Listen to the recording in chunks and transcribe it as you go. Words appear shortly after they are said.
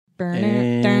Do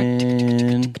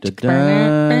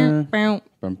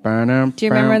you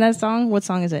remember that song? What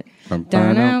song is it?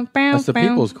 That's the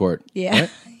People's Court. Yeah. Right?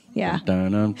 Yeah.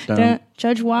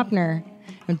 Judge Wapner.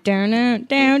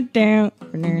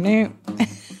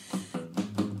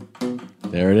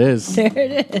 There it is. There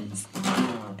it is.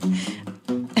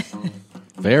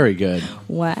 Very good.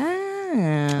 Wow.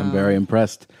 I'm very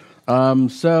impressed.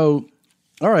 So,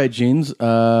 all right, Jeans.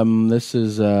 This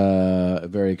is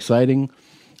very exciting.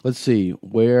 Let's see.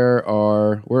 Where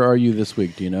are you this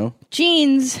week? Do you know?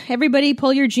 Jeans. Everybody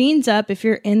pull your jeans up if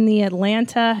you're in the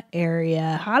Atlanta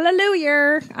area.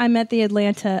 Hallelujah. I'm at the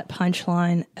Atlanta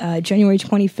Punchline January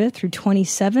 25th through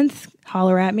 27th.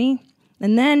 Holler at me.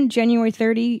 And then January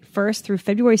 31st through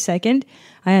February 2nd,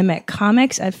 I am at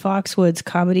Comics at Foxwoods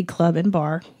Comedy Club and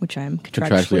Bar, which I'm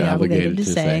contractually obligated to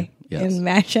say. Yes. In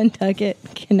Mashantucket,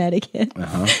 Connecticut.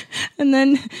 Uh-huh. And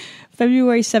then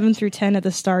February 7th through 10 at the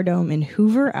Stardome in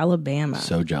Hoover, Alabama.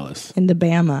 So jealous. In the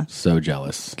Bama. So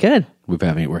jealous. Good. We're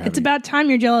having. It's about time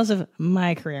you're jealous of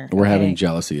my career. We're having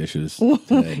jealousy issues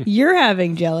today. You're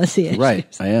having jealousy issues. Right,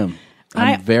 I am.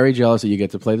 I'm very jealous that you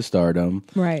get to play the Stardome.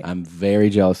 Right. I'm very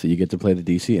jealous that you get to play the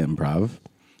DC Improv.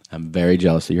 I'm very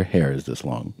jealous that your hair is this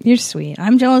long. You're sweet.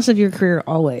 I'm jealous of your career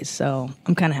always, so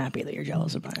I'm kind of happy that you're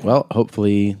jealous of mine. Well,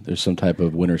 hopefully there's some type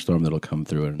of winter storm that'll come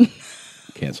through and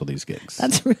cancel these gigs.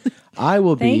 That's really... I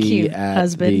will be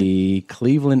at the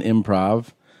Cleveland Improv.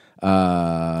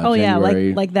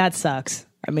 January, like that sucks.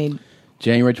 I mean...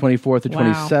 January 24th to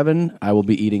 27th, I will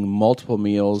be eating multiple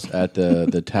meals at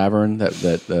the tavern,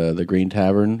 the Green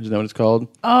Tavern. Is that what it's called?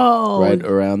 Oh. Right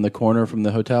around the corner from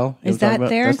the hotel. Is that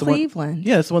there in Cleveland?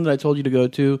 Yeah, it's the one that I told you to go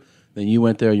to. Then you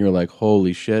went there and you were like,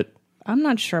 holy shit. I'm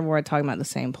not sure we're talking about the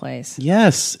same place.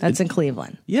 Yes. That's in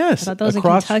Cleveland. Yes. I thought that was in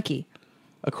Kentucky.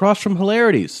 Across from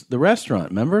Hilarities, the restaurant.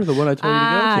 Remember? The one I told you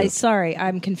to go to. Sorry.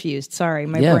 I'm confused. Sorry.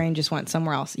 My brain just went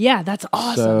somewhere else. Yeah, that's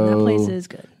awesome. So, that place is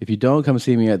good. If you don't come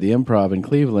see me at the Improv in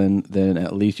Cleveland, then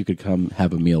at least you could come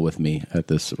have a meal with me at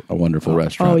this wonderful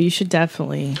restaurant. Oh, you should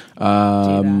definitely do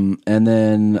that. And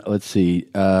then, let's see,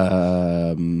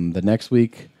 the next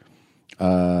week,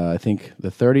 I think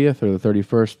the 30th or the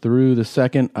 31st through the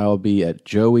 2nd, I'll be at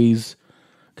Joey's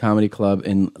Comedy Club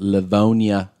in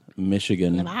Livonia,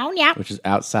 Michigan, which is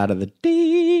outside of the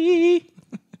D.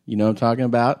 You know what I'm talking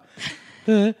about?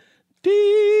 The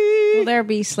D. Will there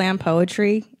be slam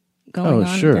poetry going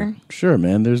on there? Sure,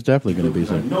 man. There's definitely going to be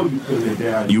some.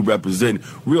 You represent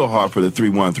real hard for the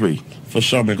 313. For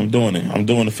sure, man. I'm doing it. I'm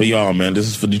doing it for y'all, man. This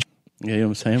is for the... Yeah, you know what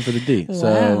I'm saying? For the D. Wow.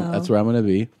 So that's where I'm going to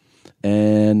be.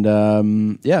 And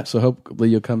so hopefully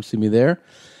you'll come see me there.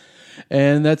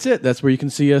 And that's it. That's where you can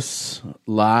see us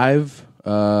live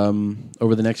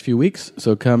over the next few weeks.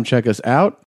 So come check us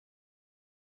out.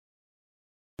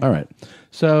 All right.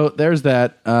 So there's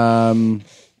that. There's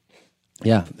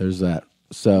that.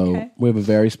 So we have a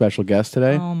very special guest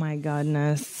today. Oh my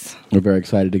goodness. We're very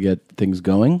excited to get things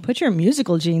going. Put your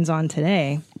musical jeans on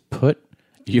today. Put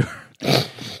your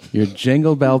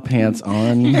jingle bell pants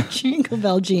on. Your jingle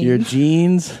bell jeans. Your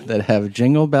jeans that have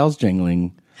jingle bells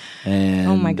jingling. And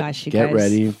oh my gosh, you get guys.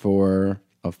 ready for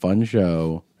a fun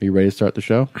show. Are you ready to start the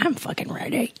show? I'm fucking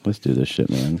ready. Let's do this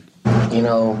shit, man. You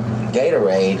know,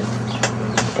 Gatorade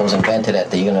was invented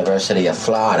at the University of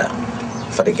Florida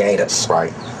for the Gators,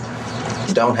 right?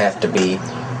 You don't have to be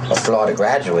a Florida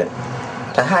graduate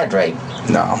to hydrate.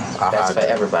 No. That's for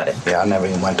everybody. Yeah, I never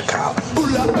even went to college.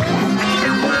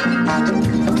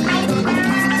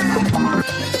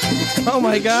 Oh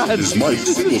my God. This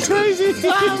is crazy.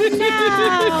 Oh no.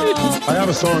 I have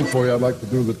a song for you I'd like to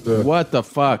do that. What the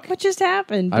fuck? What just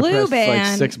happened? I Blue pressed band.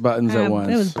 like 6 buttons at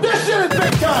once. This shit is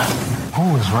big time!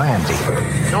 Who is Randy?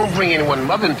 Don't bring anyone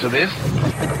mother into this.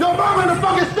 Your mom in the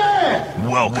fucking stand!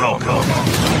 Welcome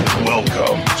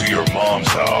to your mom's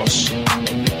house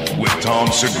with Tom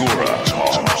Segura.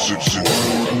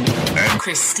 And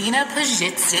Christina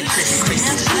Pazsitzky.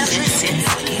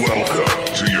 welcome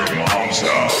to your mom's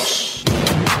house.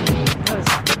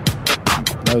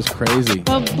 That was crazy.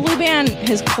 Well, Blue Band,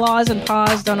 his claws and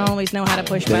paws don't always know how to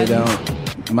push They buttons.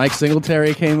 don't. Mike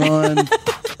Singletary came on.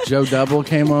 Joe Double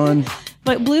came on.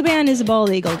 But Blue Band is a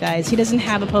bald eagle, guys. He doesn't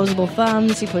have opposable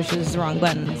thumbs. He pushes the wrong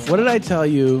buttons. What did I tell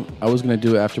you I was going to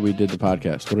do after we did the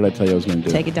podcast? What did I tell you I was going to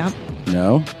do? Take a dump.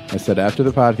 No. I said after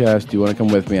the podcast, do you want to come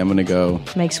with me? I'm going to go.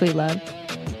 Make sweet love.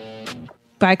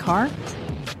 Buy a car.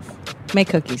 Make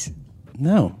cookies.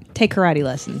 No. Take karate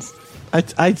lessons.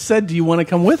 I said, do you want to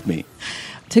come with me?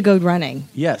 To go running.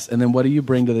 Yes. And then what do you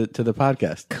bring to the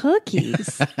podcast?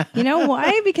 Cookies. You know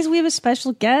why? Because we have a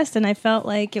special guest, and I felt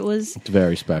like it's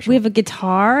very special. We have a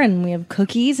guitar, and we have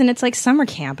cookies, and it's like summer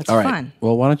camp. It's All right. fun.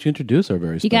 Well, why don't you introduce our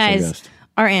very special guys, guest?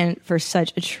 are in for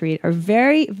such a treat. Our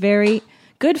very, very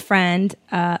good friend,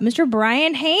 Mr.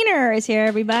 Brian Hayner is here,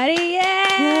 everybody. Yay!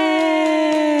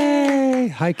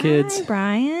 Hi, kids. Hi,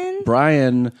 Brian.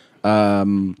 Brian,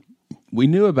 we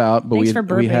knew about, but we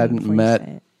hadn't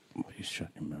met. You shut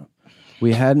your mouth.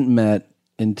 We hadn't met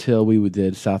until we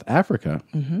did South Africa.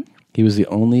 Mm-hmm. He was the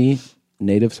only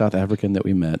native South African that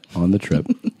we met on the trip.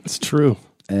 It's true.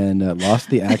 And lost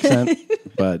the accent,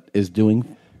 but is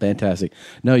doing fantastic.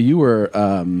 No, you were.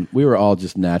 We were all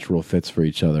just natural fits for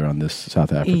each other on this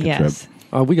South Africa trip.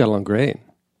 Oh, we got along great.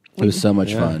 It was so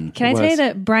much fun. Can I tell you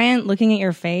that, Brian, looking at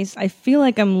your face, I feel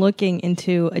like I'm looking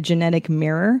into a genetic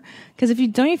mirror. Because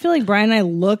don't you feel like Brian and I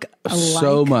look alike?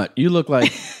 So much. You look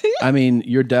like, I mean,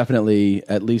 you're definitely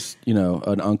at least,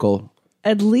 an uncle.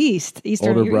 At least.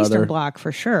 Older brother. Eastern Bloc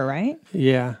for sure, right?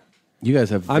 Yeah. You guys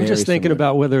have I'm just thinking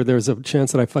about whether there's a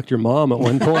chance that I fucked your mom at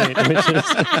one point.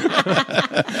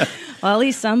 Well, at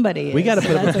least somebody We got to is.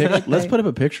 put up a That's picture. good Let's thing. put up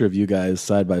a picture of you guys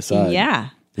side by side. Yeah.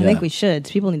 I think we should.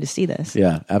 People need to see this.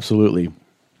 Yeah, absolutely.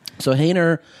 So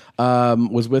Hayner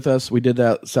was with us. We did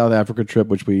that South Africa trip,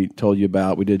 which we told you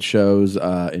about. We did shows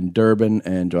in Durban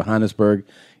and Johannesburg.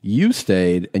 You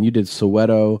stayed and you did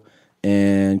Soweto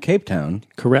and Cape Town.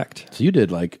 Correct. So you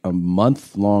did like a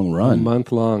month-long run. A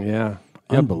month long, yeah.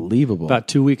 Unbelievable. About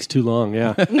 2 weeks too long,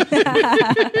 yeah.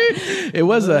 It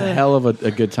was a hell of a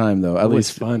good time, though. At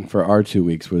least fun. For our 2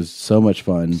 weeks was so much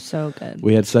fun. So good.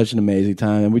 We had such an amazing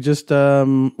time, and we just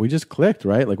clicked,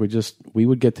 right? Like we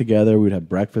would get together, we'd have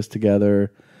breakfast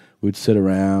together, we'd sit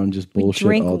around, just bullshit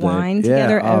drink all day. wine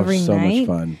together every so night.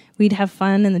 much fun. We'd have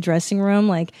fun in the dressing room.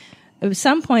 Like at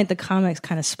some point, the comics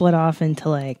kind of split off into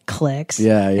like cliques.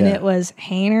 Yeah. And it was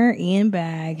Hayner, Ian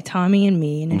Bagg, Tommy, and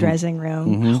me in the dressing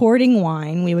room hoarding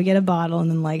wine. We would get a bottle and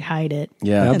then like hide it.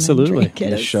 Yeah, and then absolutely. drink it.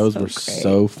 The It's shows so were great.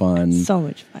 so fun. So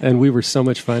much fun. And we were so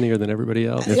much funnier than everybody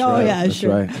else. That's oh right. yeah, That's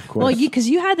sure. right. Of course. Well, because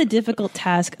you had the difficult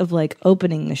task of like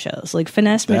opening the shows. Like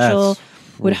Finesse Mitchell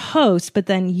would host, but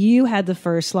then you had the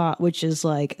first slot, which is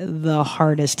like the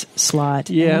hardest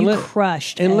slot. Yeah, and you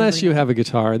crushed. Unless you have a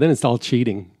guitar, then it's all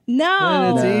cheating.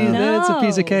 No, Then it's a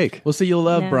piece of cake. Well, see, you'll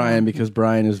love No. Brian because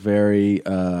Brian is very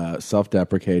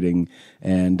self-deprecating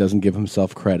and doesn't give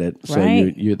himself credit. So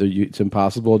Right. it's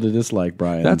impossible to dislike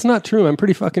Brian. That's not true. I'm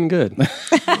pretty fucking good.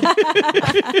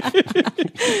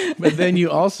 But then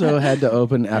you also had to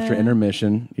open after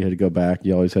intermission. You had to go back.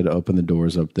 You always had to open the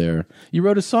doors up there. You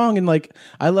wrote a song, and like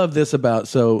I love this about.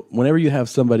 So whenever you have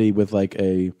somebody with like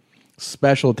a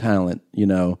special talent,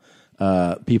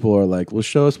 people are like, "Well,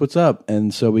 show us what's up."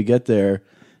 And so we get there,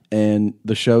 and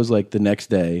the show's like the next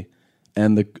day,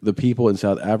 and the people in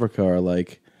South Africa are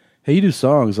like, "Hey, you do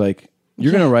songs? Like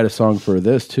you're gonna write a song for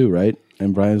this too, right?"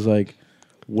 And Brian's like,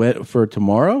 "What for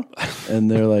tomorrow?"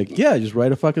 And they're like, "Yeah, just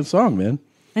write a fucking song, man."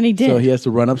 And he did. So he has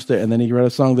to run upstairs, and then he wrote a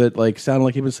song that like sounded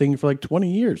like he'd been singing for like 20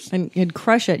 years. And you'd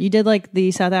crush it. You did like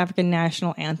the South African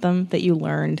national anthem that you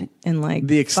learned in like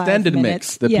The extended 5 mix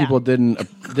minutes. that Yeah. people didn't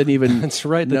even. That's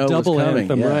right, the know was double coming.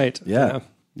 anthem, Yeah. right.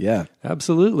 Yeah.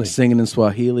 Absolutely. Singing in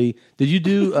Swahili. Did you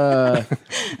do?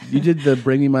 You did the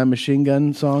 "Bring Me My Machine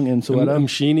Gun" song in Soweto?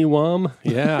 Mshini Wam.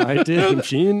 Yeah, I did.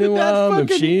 Mshini Wam.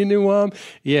 Mshini Wam.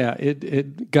 Yeah,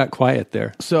 it got quiet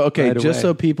there. So okay, right just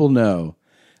away. so people know,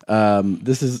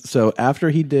 this is so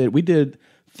after we did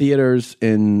theaters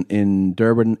in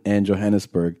Durban and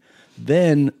Johannesburg.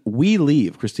 Then we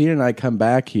leave. Christina and I come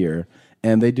back here,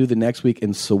 and they do the next week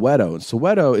in Soweto. And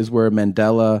Soweto is where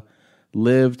Mandela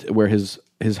lived, where his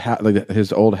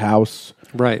old house,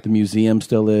 right? The museum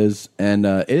still is, and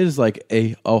it is like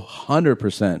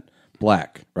 100%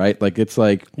 black, right? Like it's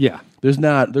like there's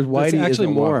whitey. It's actually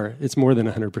isn't more. It's more than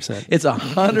 100%. It's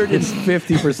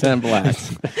 150% black.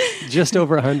 Just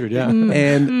over 100, yeah.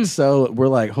 And so we're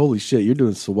like, holy shit, you're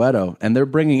doing Soweto. And they're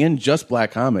bringing in just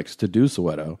black comics to do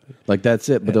Soweto. Like, that's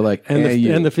it. But they're like, and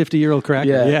the 50-year-old cracker.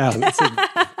 Yeah. That's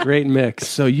a great mix.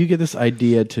 So you get this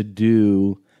idea to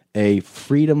do a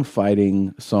freedom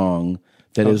fighting song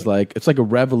that is like, it's like a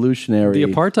revolutionary.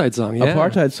 The apartheid song, yeah.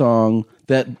 Apartheid song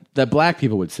that black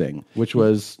people would sing, which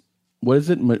was, what is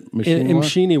it?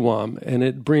 Mshini Wam. And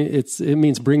it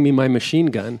means bring me my machine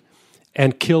gun.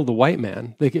 And kill the white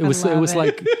man. Like it was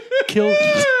like kill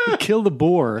the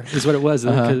Boer is what it was.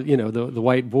 Because, the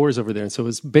white Boers over there, and so it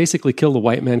was basically kill the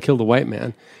white man,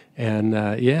 and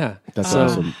that's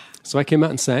awesome. So I came out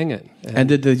and sang it. And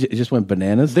did they just went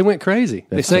bananas? They went crazy.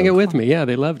 They sang it with me. Yeah,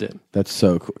 they loved it. That's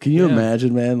so cool. Can you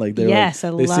imagine, man? Like they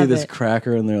see this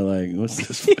cracker and they're like, "What's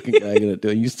this fucking guy gonna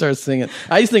do?" And you start singing.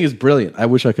 I just think it's brilliant. I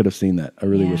wish I could have seen that. I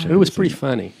really wish. It was pretty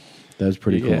funny. That was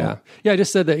pretty cool. Yeah. I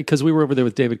just said that because we were over there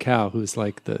with David Cow, who's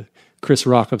like the Chris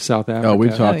Rock of South Africa. Oh,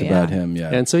 we've talked about him,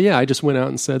 yeah. And so, yeah, I just went out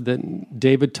and said that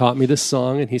David taught me this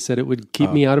song, and he said it would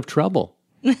keep me out of trouble.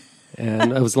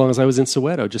 And as long as I was in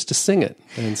Soweto, just to sing it.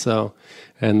 And so,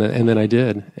 and then I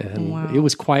did. And it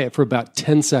was quiet for about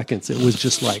 10 seconds. It was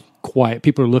just like quiet.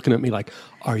 People are looking at me like,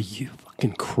 are you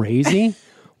fucking crazy?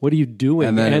 What are you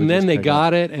doing? And then they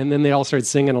got it, and then they all started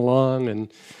singing along,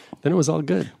 and then it was all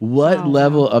good. What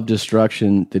level of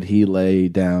destruction did he lay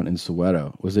down in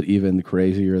Soweto? Was it even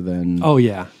crazier than... Oh,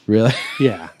 yeah. Really?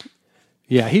 Yeah.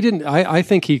 Yeah, he didn't... I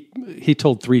think he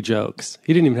told 3 jokes.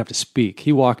 He didn't even have to speak.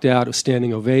 He walked out, a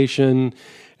standing ovation,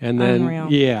 and then...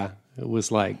 Unreal. Yeah, it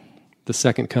was like the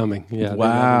second coming. Yeah.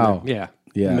 Wow. Yeah.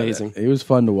 Yeah. Amazing. It was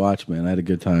fun to watch, man. I had a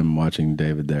good time watching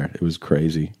David there. It was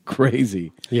crazy.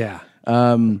 Crazy. Yeah.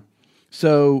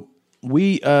 So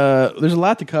there's a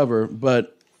lot to cover,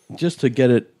 but just to get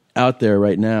it out there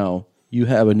right now, you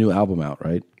have a new album out,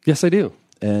 right? Yes, I do.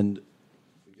 And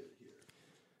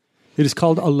it is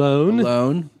called Alone.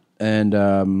 Alone. And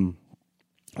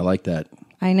I like that.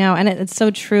 I know. And it's so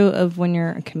true of when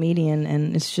you're a comedian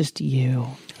and it's just you.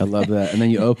 I love that. And then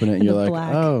you open it and you're like,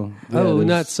 black. oh. Yeah,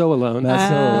 not so alone. Not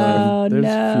so alone. There's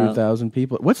no. a few thousand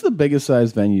people. What's the biggest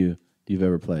size venue you've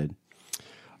ever played?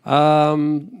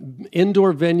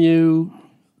 Indoor venue,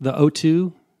 the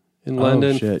O2 in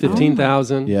London, shit.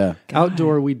 15,000. Yeah.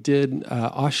 Outdoor, we did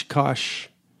Oshkosh,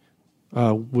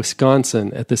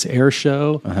 Wisconsin at this air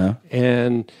show.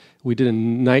 And we did a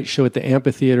night show at the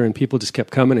amphitheater, and people just kept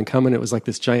coming and coming. It was like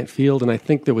this giant field, and I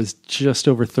think there was just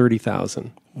over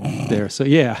 30,000 there. So,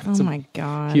 yeah. Oh, my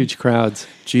God. Huge crowds.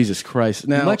 Jesus Christ.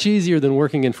 Now, Much easier than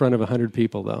working in front of 100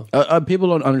 people, though. people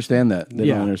don't understand that. They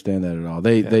Yeah. don't understand that at all.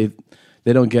 They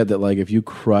don't get that, like, if you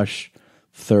crush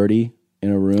 30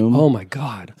 in a room. Oh, my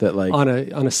God. That, like, on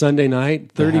a Sunday night,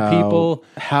 30 people.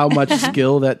 How much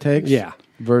skill that takes. Yeah.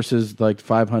 Versus, like,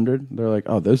 500. They're like,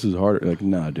 oh, this is harder. Like,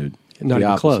 no, dude. Not The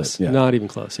even opposite. close. Yeah. Not even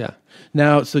close, yeah.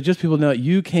 Now, so just people know,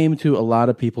 you came to a lot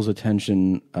of people's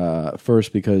attention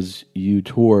first because you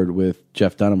toured with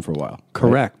Jeff Dunham for a while.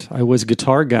 Correct. Right? I was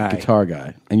guitar guy. Guitar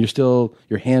guy. And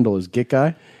your handle is Git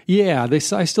Guy? Yeah,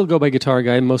 I still go by guitar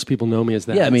guy. Most people know me as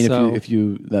that. Yeah, I mean, so, if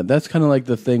you that's kind of like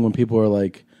the thing when people are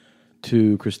like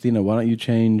to Christina, why don't you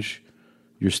change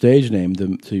your stage name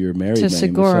to your married name?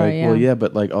 Segura, it's like, well, yeah,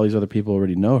 but like all these other people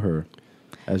already know her.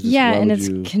 As this, Yeah, why and would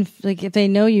it's you... like if they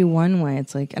know you one way,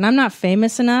 it's like, and I'm not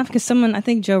famous enough because I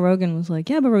think Joe Rogan was like,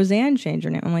 yeah, but Roseanne changed her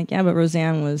name. I'm like, yeah, but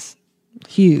Roseanne was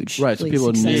huge, right? So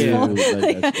people successful. knew.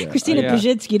 Like, yeah. Christina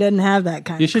Pazsitzky doesn't have that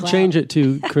kind. You of should clout. change it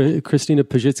to Christina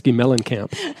Pazsitzky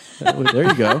Mellencamp. There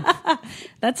you go.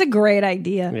 That's a great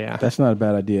idea. Yeah, that's not a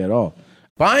bad idea at all.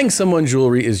 Buying someone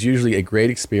jewelry is usually a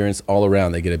great experience all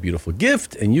around. They get a beautiful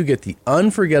gift, and you get the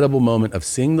unforgettable moment of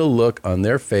seeing the look on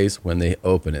their face when they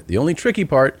open it. The only tricky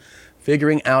part,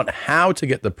 figuring out how to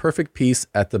get the perfect piece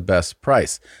at the best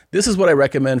price. This is what I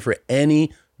recommend for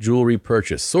any jewelry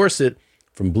purchase. Source it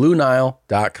from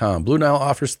BlueNile.com. Blue Nile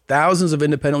offers thousands of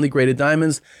independently graded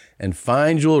diamonds and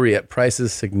fine jewelry at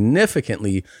prices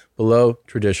significantly below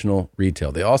traditional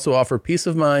retail. They also offer peace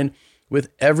of mind with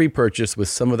every purchase with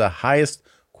some of the highest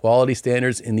quality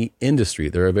standards in the industry.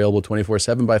 They're available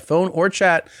 24/7 by phone or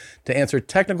chat to answer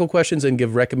technical questions and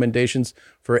give recommendations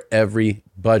for every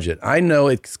budget. I know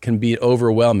it can be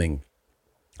overwhelming.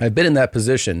 I've been in that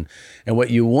position, and what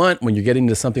you want when you're getting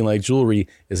into something like jewelry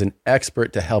is an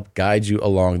expert to help guide you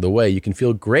along the way. You can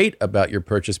feel great about your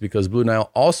purchase because Blue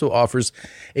Nile also offers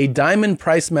a diamond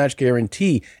price match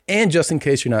guarantee. And just in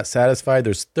case you're not satisfied,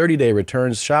 there's 30-day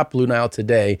returns. Shop Blue Nile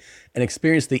today and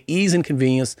experience the ease and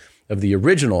convenience of the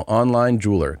original online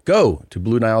jeweler. Go to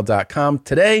BlueNile.com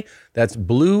today. That's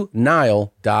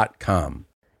BlueNile.com.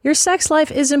 Your sex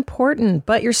life is important,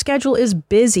 but your schedule is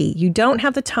busy. You don't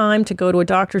have the time to go to a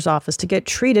doctor's office to get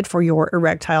treated for your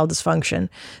erectile dysfunction.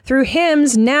 Through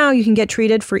HIMS, now you can get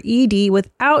treated for ED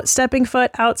without stepping foot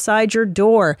outside your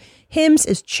door. HIMS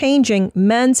is changing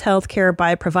men's health care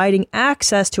by providing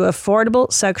access to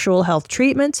affordable sexual health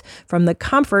treatments from the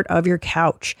comfort of your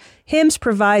couch. HIMS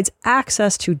provides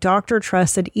access to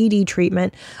doctor-trusted ED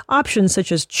treatment options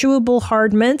such as chewable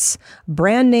hard mints,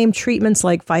 brand-name treatments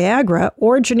like Viagra,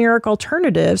 or generic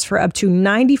alternatives for up to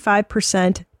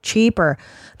 95% cheaper.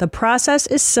 The process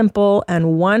is simple and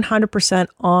 100%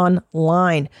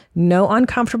 online. No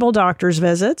uncomfortable doctor's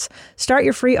visits. Start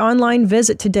your free online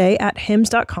visit today at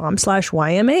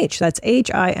hims.com/YMH. That's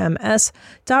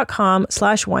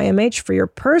HIMS.com/YMH for your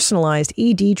personalized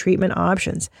ED treatment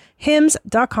options.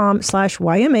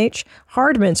 hims.com/YMH.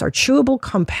 Hard mints are chewable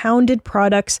compounded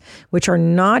products which are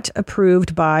not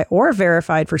approved by or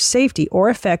verified for safety or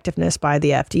effectiveness by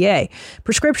the FDA.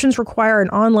 Prescriptions require an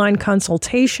online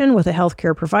consultation with a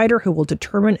healthcare provider who will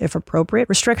determine if appropriate.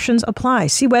 Restrictions apply.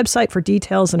 See website for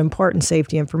details and important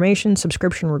safety information.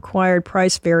 Subscription required.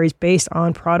 Price varies based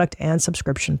on product and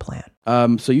subscription plan.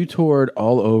 So you toured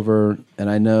all over, and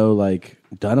I know like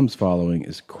Dunham's following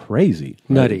is crazy, right?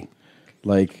 Nutty.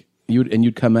 Like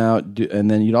you'd come out, and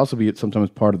then you'd also be sometimes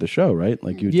part of the show, right?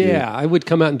 Like I would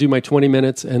come out and do my 20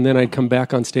 minutes, and then I'd come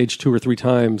back on stage 2 or 3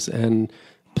 times and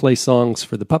play songs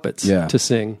for the puppets to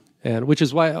sing, and which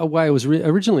is why I was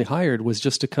originally hired, was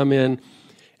just to come in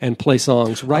and play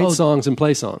songs, write songs, and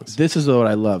play songs. This is what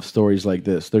I love. Stories like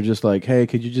this. They're just like, hey,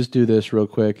 could you just do this real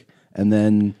quick, and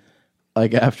then.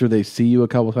 Like after they see you a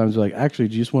couple times, they're like, actually,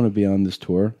 do you just want to be on this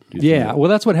tour? Yeah, well,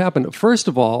 that's what happened. First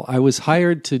of all, I was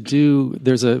hired to do,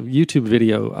 there's a YouTube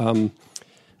video,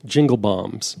 Jingle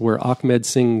Bombs, where Ahmed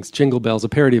sings Jingle Bells, a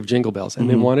parody of Jingle Bells. And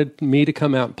they wanted me to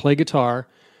come out and play guitar,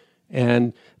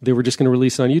 and they were just going to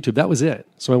release it on YouTube. That was it.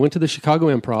 So I went to the Chicago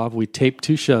Improv, we taped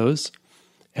 2 shows,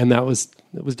 and it was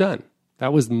done.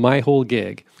 That was my whole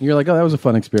gig. You're like, oh, that was a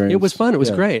fun experience. It was fun. It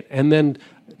was great. And then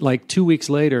like 2 weeks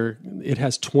later, it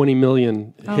has 20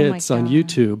 million hits on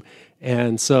YouTube.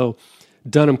 And so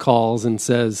Dunham calls and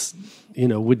says,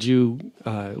 would you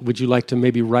like to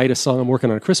maybe write a song? I'm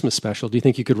working on a Christmas special. Do you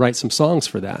think you could write some songs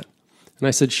for that? And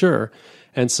I said, sure.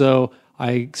 And so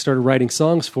I started writing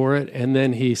songs for it. And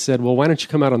then he said, well, why don't you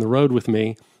come out on the road with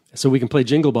me so we can play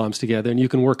Jingle Bombs together and you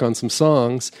can work on some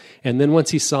songs. And then once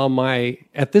he saw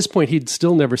at this point, he'd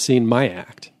still never seen my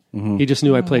act. He just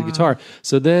knew I played guitar.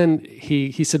 So then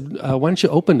he said, why don't you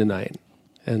open tonight?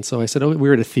 And so I said, we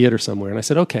were at a theater somewhere. And I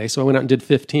said, okay. So I went out and did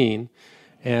 15,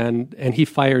 and he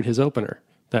fired his opener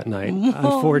that night,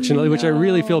 unfortunately, which I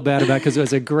really feel bad about because it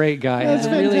was a great guy. He's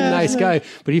a really nice guy.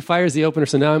 But he fires the opener.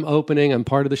 So now I'm opening, I'm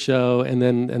part of the show, and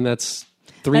that's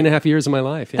 3.5 years of my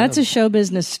life. Yeah. That's a show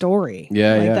business story.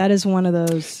 Yeah. That is one of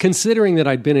those. Considering that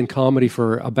I'd been in comedy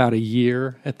for about a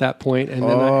year at that point, and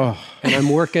then I'm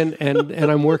working and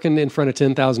I'm working in front of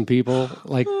 10,000 people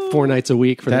like 4 nights a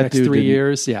week for the next 3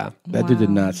 years. Yeah, that dude did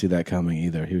not see that coming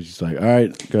either. He was just like, all right,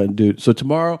 go ahead and do it. So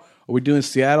tomorrow. Are we doing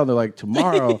Seattle? And they're like,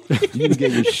 tomorrow you can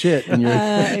get your shit and you're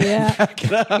back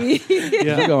it up.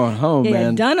 You're going home,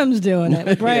 man. Dunham's doing it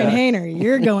with Brian Hayner.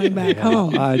 You're going back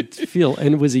home. I feel,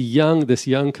 and it was this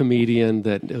young comedian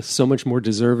that was so much more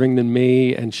deserving than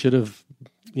me and should have,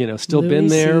 still been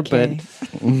there. But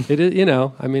it is,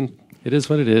 it is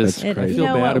what it is. That's I feel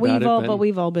bad about it. But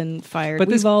we've all been fired. But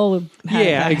we've all had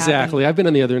that exactly. happen. I've been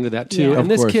on the other end of that too. Yeah. And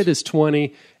this kid is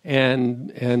 20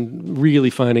 and really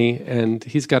funny, and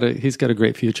he's got a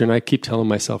great future. And I keep telling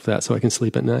myself that so I can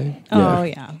sleep at night. Oh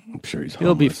yeah, I'm sure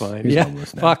he'll be fine. He's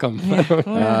homeless now. Fuck him.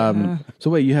 Yeah.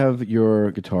 So wait, you have your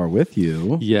guitar with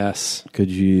you? Yes. Could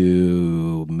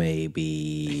you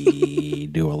maybe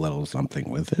do a little something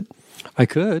with it? I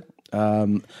could.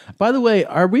 By the way,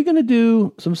 are we going to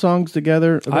do some songs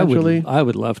together eventually? I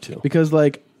would love to. Because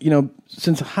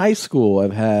since high school,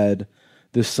 I've had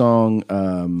this song,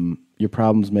 Your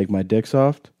Problems Make My Dick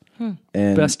Soft.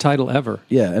 And best title ever.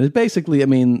 Yeah. And it's basically,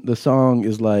 the song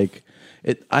is like,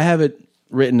 I have it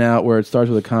written out where it starts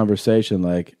with a conversation,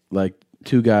 like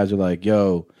 2 guys are like,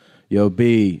 yo,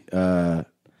 B,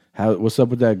 what's up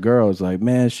with that girl? It's like,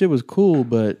 man, shit was cool,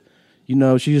 but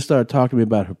she just started talking to me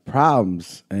about her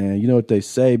problems. And you know what they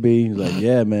say, B? He's like,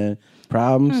 yeah, man,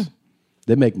 problems,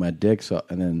 they make my dick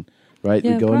soft. And then, we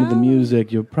go into the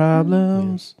music, your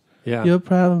problems, your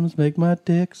problems make my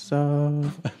dick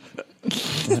soft.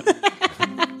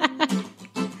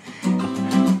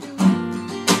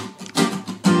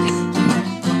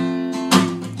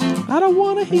 I don't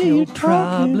want to hear your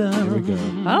problems. Here we go.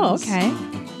 Oh, okay.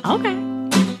 Okay.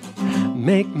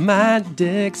 Make my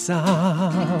dick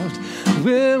soft.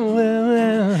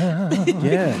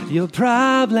 Yeah. Your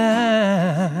problems.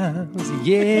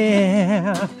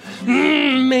 Yeah.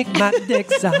 Make my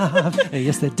dick soft.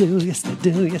 Yes, they do. Yes, they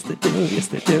do. Yes, they do. Yes,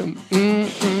 they do.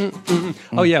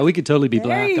 Oh, yeah. We could totally be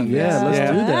black on this. Yeah, let's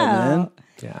do that, man.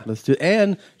 Yeah. Let's do.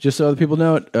 And just so other people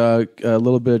know it, a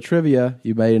little bit of trivia.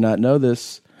 You may not know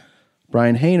this.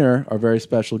 Brian Hayner, our very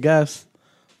special guest,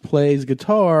 plays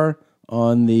guitar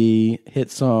on the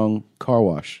hit song Car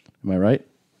Wash. Am I right?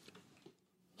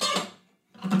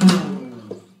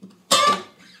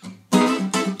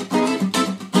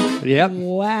 Yep.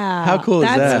 Wow. How cool is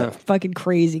that? That's fucking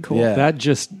crazy cool. Yeah. That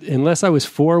just, unless I was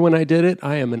 4 when I did it,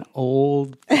 I am an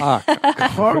old fuck.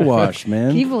 Car Wash,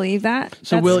 man. Can you believe that?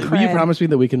 So That's will you cred. promise me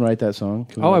that we can write that song?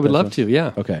 Can we Oh, write I would that love song? to,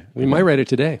 yeah. Okay. We might write it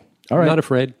today. All right. I'm not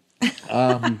afraid.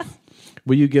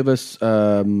 Will you give us,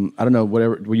 I don't know,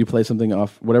 whatever, will you play something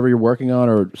off, whatever you're working on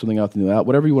or something off the new album,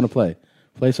 whatever you want to play.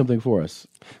 Play something for us.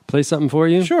 Play something for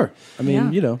you? Sure. I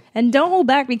mean, you know. And don't hold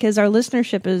back because our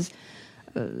listenership is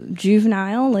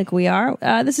juvenile like we are.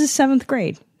 This is 7th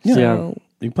grade. Yeah. So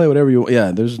You can play whatever you want.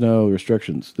 Yeah, there's no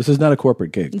restrictions. This is not a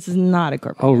corporate gig. this is not a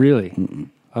corporate. Oh, really?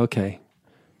 Okay.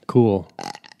 Cool.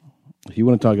 If you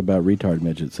want to talk about retard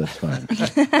midgets, that's fine.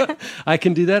 I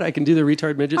can do that. I can do the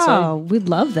retard midget Oh, song. we'd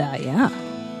love that. Yeah.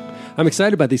 I'm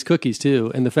excited about these cookies,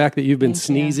 too. And the fact that you've been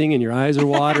sneezing and your eyes are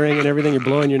watering and everything. You're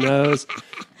blowing your nose.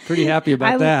 Pretty happy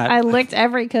about that. I licked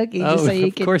every cookie just so you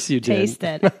of could course you did. taste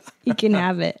it. You can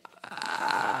have it.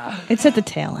 It's at the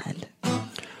tail end.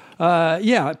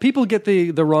 Yeah, people get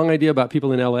the wrong idea about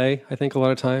people in LA. I think a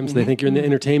lot of times they think you're in the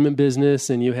entertainment business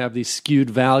and you have these skewed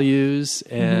values.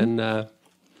 And I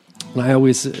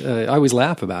always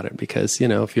laugh about it because, you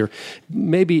know, if you're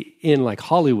maybe in like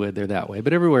Hollywood, they're that way,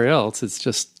 but everywhere else, it's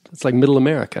like middle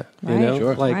America. You know,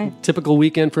 Sure. like typical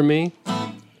weekend for me.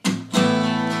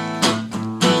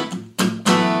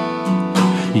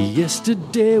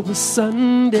 Yesterday was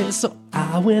Sunday, so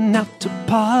I went out to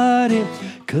party,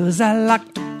 'cause I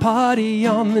like to party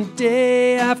on the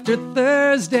day after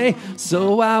Thursday.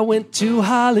 So I went to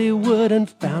Hollywood and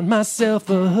found myself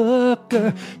a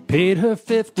hooker, paid her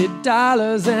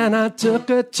 $50 and I took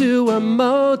her to a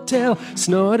motel,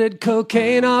 snorted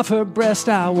cocaine off her breast.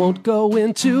 I won't go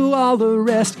into all the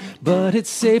rest, but it's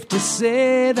safe to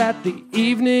say that the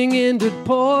evening ended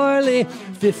poorly.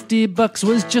 $50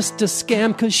 was just a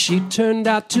scam, 'cause she turned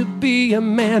out to be a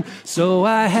man. So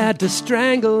I had to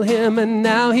strangle him and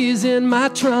now he's in my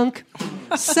trunk.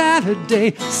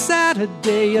 Saturday,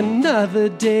 another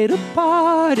day to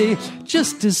party.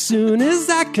 Just as soon as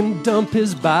I can dump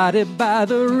his body by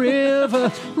the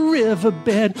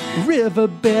riverbed,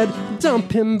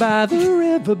 dump him by the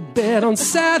riverbed on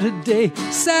Saturday,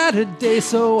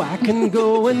 so I can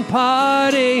go and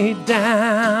party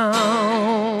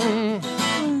down.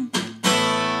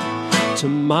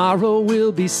 Tomorrow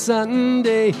will be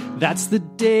Sunday. That's the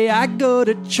day I go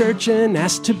to church and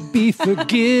ask to be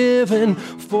forgiven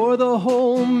for the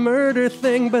whole murder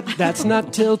thing. But that's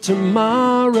not till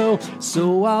tomorrow,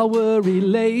 so I'll worry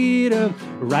later.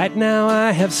 Right now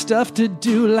I have stuff to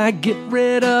do, like get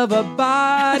rid of a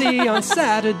body on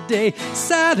Saturday.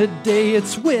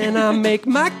 It's when I make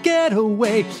my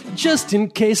getaway, just in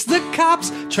case the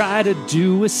cops try to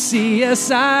do a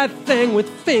CSI thing with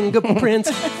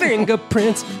fingerprints.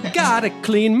 Gotta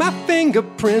clean my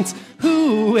fingerprints.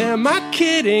 Who am I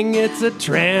kidding? It's a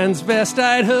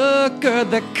transvestite hooker.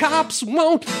 The cops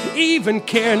won't even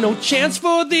care. No chance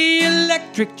for the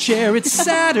electric chair. It's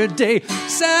Saturday.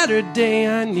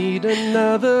 I need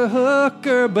another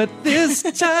hooker, but this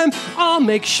time I'll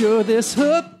make sure this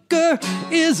hooker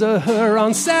is a her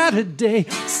on Saturday.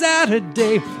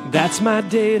 That's my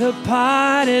day to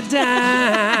party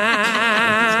down.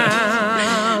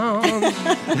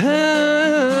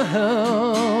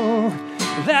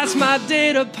 Oh, that's my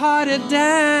day to party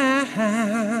down.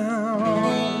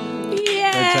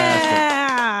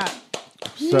 Yeah.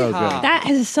 So good. That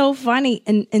is so funny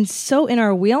and so in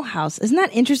our wheelhouse. Isn't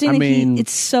that interesting?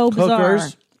 It's so bizarre.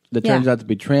 Hookers that turns out to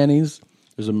be trannies.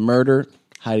 There's a murder,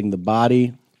 hiding the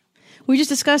body. We just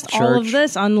discussed all of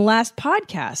this on the last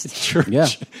podcast. Church. Yeah.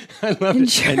 I love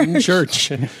it. In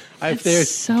church. It's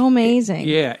so amazing.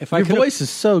 Yeah. If Your voice is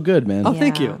so good, man. Oh,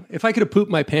 thank you. If I could have pooped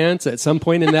my pants at some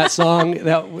point in that song,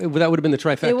 that would have been the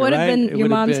trifecta, It would have right? been your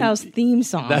mom's house theme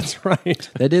song. That's right.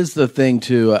 That is the thing,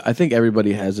 too. I think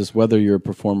everybody has this, whether you're a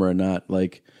performer or not.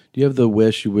 Like, do you have the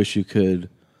wish you could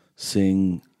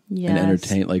sing and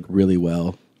entertain, like, really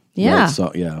well? Yeah.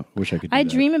 Yeah. Wish I could do I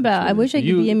that. dream about I wish I could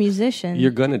be a musician.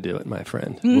 You're going to do it, my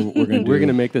friend. We're going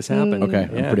to make this happen. Okay.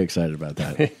 Yeah. I'm pretty excited about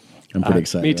that. I'm pretty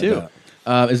excited Me about too.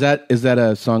 that. Is that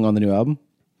a song on the new album?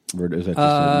 Or is that just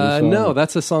a new song? No,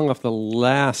 that's a song off the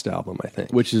last album, I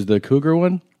think. Which is the Cougar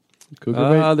one?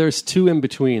 Cougar there's two in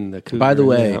between the Cougar. By the and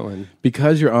way, that one.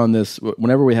 because you're on this,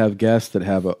 whenever we have guests that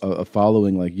have a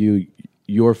following like you,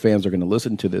 your fans are going to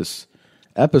listen to this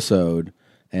episode,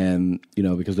 and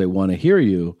because they want to hear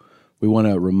you, we want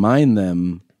to remind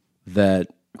them that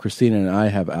Christina and I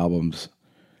have albums,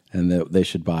 and that they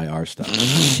should buy our stuff.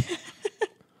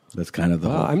 That's kind of the.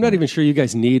 I'm not even sure you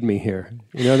guys need me here.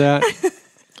 You know that?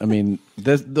 I mean,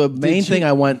 the main thing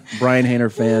I want Brian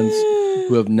Hayner fans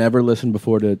who have never listened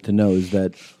before to know is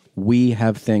that we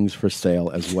have things for sale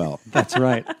as well. That's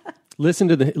right. Listen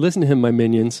to him, my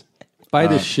minions. Buy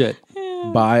this shit.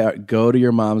 Go to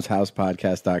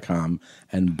yourmomshousepodcast.com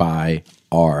and buy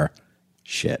our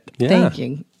shit. Yeah. Thank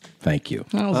you. Thank you.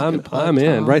 That was a good plug, I'm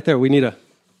in. Tom. Right there. We need a.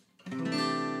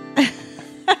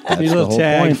 That's a the little whole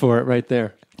tag point. for it right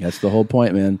there. That's the whole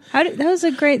point, man. That was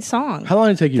a great song. How long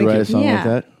did it take you to write a song like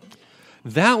that?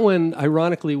 That one,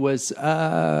 ironically, was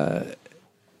it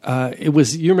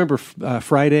was. You remember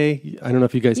Friday? I don't know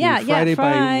if you guys know Friday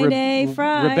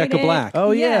by Rebecca Black.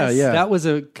 Oh yeah, yeah. That was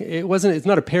It wasn't. It's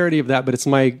not a parody of that, but it's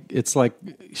my. It's like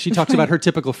she talks about her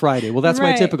typical Friday. Well, that's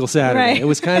my typical Saturday. Right. It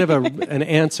was kind of an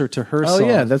answer to her Oh song.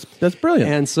 yeah, that's brilliant.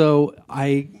 And so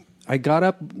I got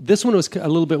up. This one was a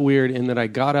little bit weird in that I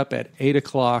got up at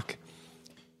 8:00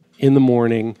 in the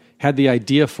morning, had the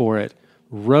idea for it,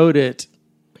 wrote it,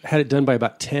 had it done by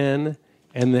about 10,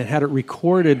 and then had it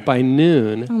recorded by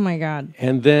noon. Oh my God!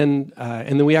 And then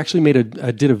we actually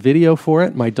did a video for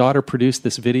it. My daughter produced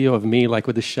this video of me like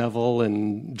with a shovel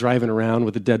and driving around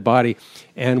with a dead body,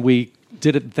 and we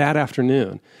did it that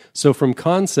afternoon. So from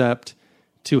concept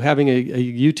to having a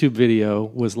YouTube video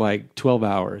was like 12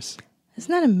 hours. Isn't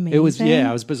that amazing?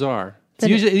 It was bizarre. It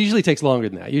usually takes longer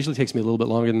than that. It usually takes me a little bit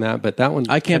longer than that, but that one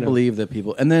I can't believe that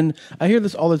people. And then I hear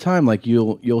this all the time. Like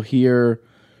you'll hear,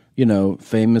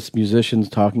 famous musicians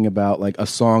talking about like a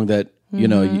song that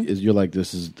you're like,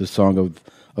 this is the song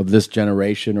of this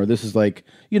generation, or this is like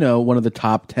one of the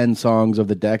top 10 songs of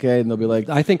the decade, and they'll be like,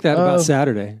 I think that about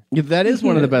Saturday. Yeah, that is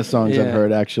one of the best songs I've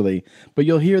heard actually. But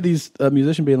you'll hear these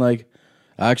musicians being like,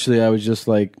 actually, I was just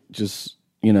I just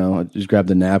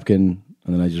grabbed a napkin.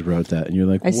 And then I just wrote that, and you're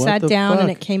like, I sat down and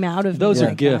it came out of me. Those are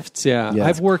like gifts. That. Yeah.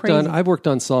 I've worked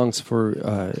on songs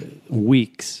for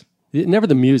weeks. Never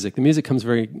the music. The music comes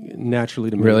very naturally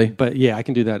to me. Really? But yeah, I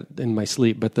can do that in my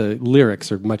sleep. But the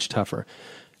lyrics are much tougher.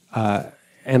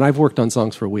 And I've worked on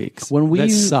songs for weeks.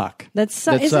 That suck.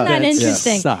 Isn't that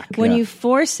interesting? Suck. When you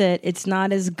force it, it's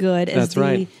not as good as That's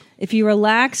right. If you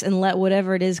relax and let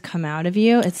whatever it is come out of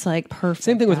you, it's like perfect.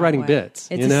 Same thing with writing bits.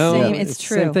 It's the same. It's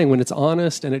true. Same thing when it's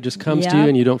honest and it just comes to you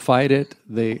and you don't fight it.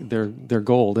 They're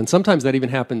gold. And sometimes that even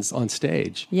happens on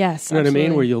stage. Yes, you know absolutely. what I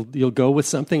mean? Where you'll go with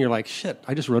something, you're like, shit,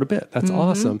 I just wrote a bit. That's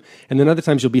awesome. And then other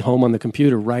times you'll be home on the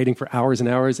computer writing for hours and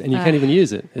hours, and you can't even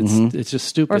use it. It's just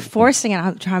stupid. Or forcing it.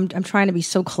 I'm trying to be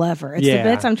so clever. It's the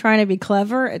bits I'm trying to be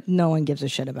clever. No one gives a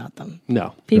shit about them.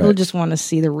 No, people just want to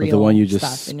see the real. But the one you just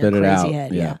stuff in spit your it crazy out.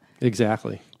 head. Yeah.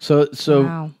 Exactly. So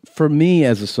Wow. for me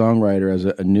as a songwriter, as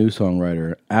a new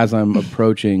songwriter, as I'm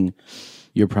approaching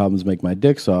Your Problems Make My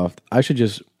Dick Soft, I should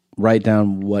just write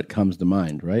down what comes to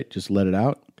mind, right? Just let it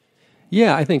out.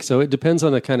 Yeah, I think so. It depends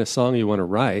on the kind of song you want to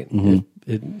write.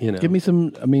 Give me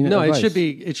some. No, advice.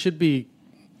 it should be.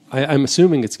 I'm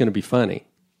assuming it's going to be funny.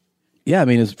 Yeah,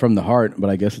 it's from the heart, but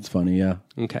I guess it's funny. Yeah.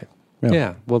 Okay. Yeah.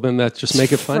 Yeah. Well, then that's just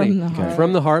make it funny.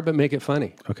 From the heart, but make it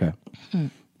funny. Okay.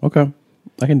 Okay.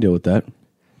 I can deal with that.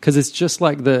 Because it's just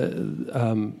like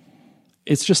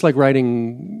it's just like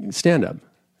writing stand up.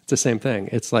 It's the same thing.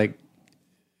 It's like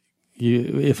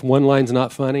if one line's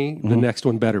not funny, the next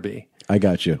one better be. I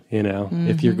got you.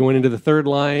 If you're going into the third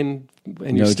line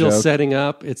and you're still setting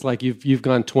up, it's like you've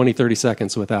gone 20, 30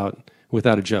 seconds without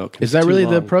a joke. Is that really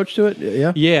the approach to it?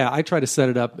 Yeah. Yeah, I try to set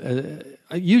it up.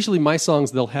 Usually my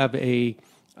songs, they'll have a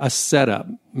setup,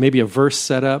 maybe a verse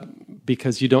setup,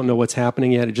 because you don't know what's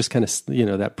happening yet. It just kind of,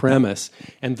 that premise.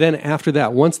 And then after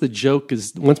that, once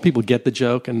people get the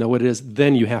joke and know what it is,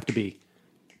 then you have to be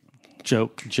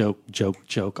joke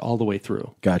all the way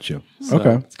through. Got you. So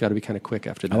okay. It's got to be kind of quick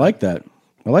after that. I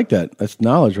like that. That's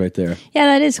knowledge right there. Yeah,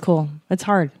 that is cool. It's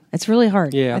hard. It's really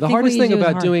hard. Yeah, the hardest thing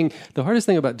about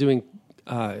doing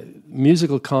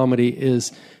musical comedy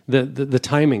is the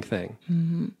timing thing.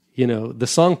 Mm-hmm. The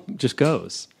song just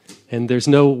goes, and there's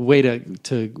no way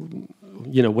to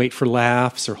wait for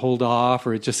laughs or hold off,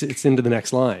 or it's into the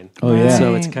next line. Oh yeah.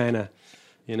 So it's kind of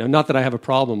not that I have a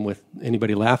problem with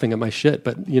anybody laughing at my shit,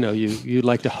 but you'd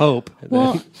like to hope.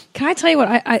 Well, can I tell you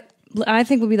what I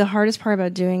think would be the hardest part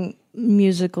about doing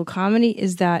musical comedy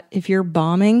is that if you're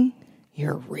bombing,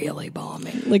 you're really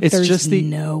bombing. Like it's there's just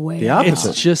no way. The opposite.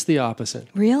 It's just the opposite.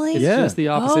 Really? It's just the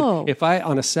opposite. Oh. If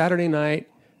on a Saturday night,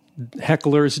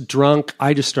 hecklers drunk,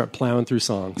 I just start plowing through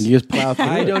songs. You just plow through.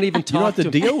 I don't even talk to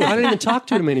deal with I don't even talk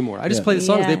to them anymore. I just play the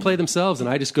songs. Yeah. They play themselves, and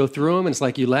I just go through them. And it's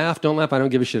like, you laugh, don't laugh. I don't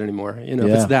give a shit anymore. If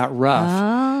it's that rough.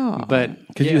 Oh. But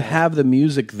because you have the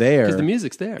music there. Because the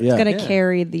music's there. Yeah. It's going to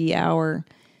carry the hour.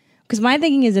 Because my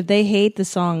thinking is if they hate the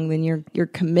song, then you're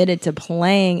committed to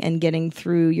playing and getting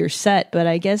through your set. But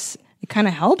I guess it kind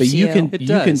of helps But you you. can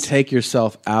can take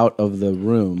yourself out of the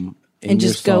room and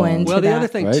just go into Well, the that. other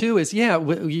thing too is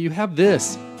you have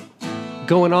this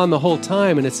going on the whole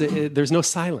time, and there's no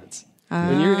silence.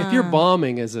 If you're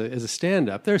bombing as a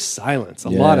stand-up, there's silence, a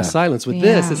lot of silence. With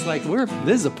this, it's like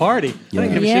this is a party. I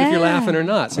don't give a shit if you're laughing or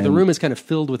not. So the room is kind of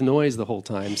filled with noise the whole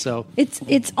time. So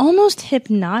it's almost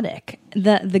hypnotic.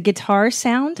 the guitar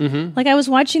sound. Like I was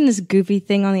watching this goofy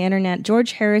thing on the internet.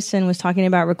 George Harrison was talking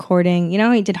about recording. You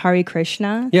know, he did Hare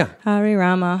Krishna. Yeah. Hare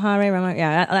Rama, Hare Rama.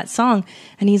 Yeah, that song.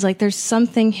 And he's like, there's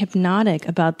something hypnotic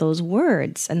about those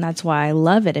words, and that's why I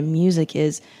love it. And music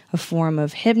is a form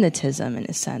of hypnotism in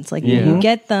a sense. Like you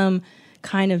get them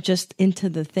kind of just into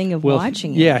the thing of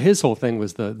watching it. Yeah, his whole thing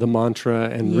was the mantra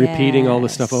and repeating all the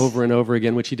stuff over and over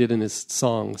again, which he did in his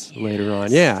songs later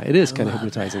on. Yeah, it is kind of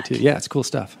hypnotizing too. Yeah, it's cool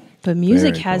stuff. But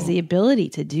music has the ability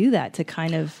to do that, to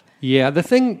kind of... Yeah, the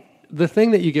thing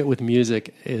that you get with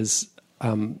music is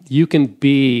you can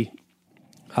be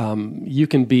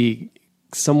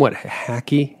somewhat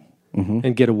hacky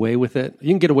and get away with it. You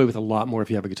can get away with a lot more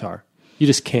if you have a guitar. You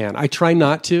just can. I try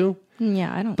not to.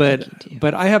 Yeah, I don't.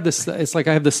 But I have this. It's like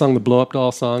I have this song, the Blow Up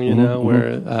Doll song, you know,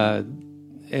 where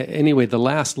anyway, the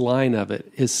last line of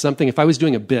it is something. If I was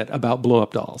doing a bit about blow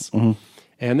up dolls,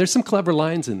 and there's some clever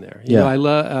lines in there. You know, I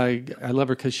love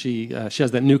her because she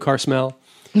has that new car smell.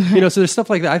 You know, so there's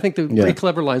stuff like that. I think they're pretty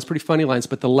clever lines, pretty funny lines.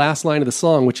 But the last line of the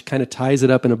song, which kind of ties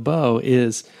it up in a bow,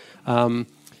 is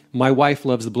 "My wife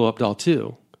loves the blow up doll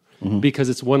too." Because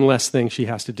it's one less thing she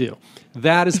has to do.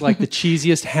 That is like the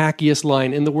cheesiest, hackiest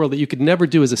line in the world that you could never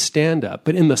do as a stand-up.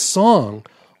 But in the song,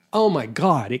 oh my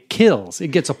God, it kills. It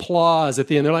gets applause at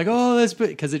the end. They're like, oh, that's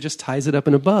because it just ties it up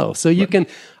in a bow. So you can,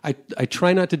 I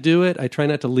try not to do it. I try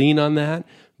not to lean on that.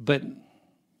 But,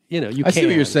 you know, you I see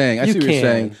what you're saying. I see what you're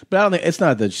saying. But I don't think it's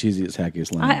not the cheesiest,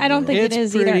 hackiest line. I don't think it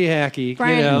is either. It's pretty hacky.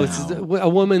 Brian, you know, it's a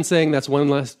woman saying that's one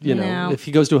less, you know, if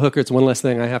he goes to a hooker, it's one less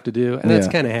thing I have to do. And that's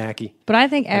kind of hacky. But I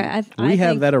think... we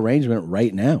have that arrangement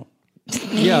right now.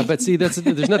 Yeah, but see, there's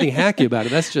nothing hacky about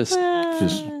it. That's just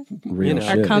real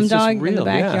shit. Our cum dog in the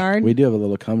backyard. Yeah. We do have a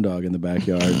little cum dog in the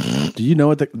backyard. Do you know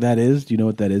what that is? Do you know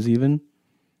what that is even?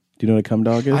 Do you know what a cum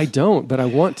dog is? I don't, but I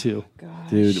want to. Gosh,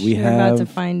 dude, we you're have... about to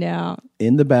find out.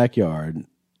 In the backyard,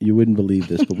 you wouldn't believe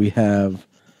this, but we have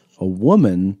a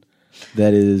woman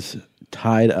that is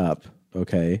tied up,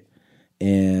 okay?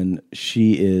 And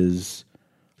she is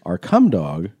our cum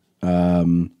dog.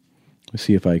 Let's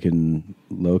see if I can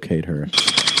locate her.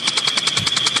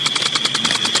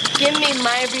 Give me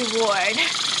my reward.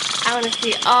 I want to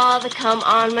see all the cum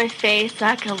on my face so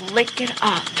I can lick it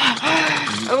up.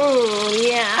 Oh,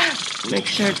 yeah. Make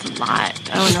sure it's a lot.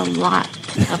 I want a lot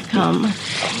of cum.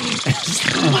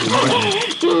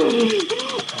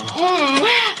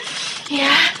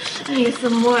 Yeah, I need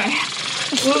some more.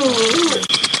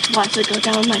 Watch it go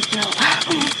down my throat.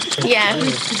 Yeah,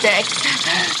 who's next?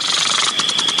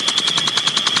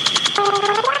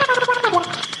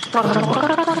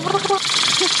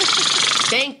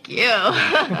 Thank you.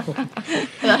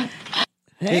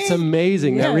 It's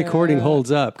amazing that recording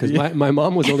holds up because my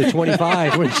mom was only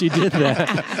 25 when she did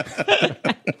that.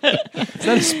 Is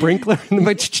that a sprinkler?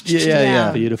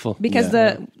 Yeah. Beautiful. Because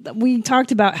we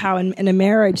talked about how in a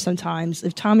marriage sometimes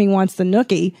if Tommy wants the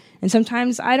nookie, and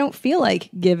sometimes I don't feel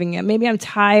like giving it. Maybe I'm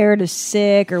tired or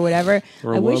sick or whatever.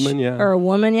 Or a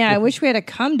woman. I wish we had a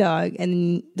cum dog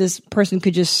and this person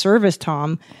could just service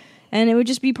Tom, and it would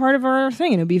just be part of our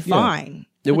thing, and it would be fine.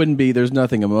 It wouldn't be. There's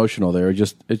nothing emotional there.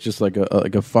 It's just like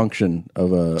a function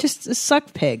of just a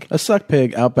suck pig. A suck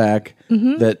pig out back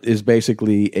that is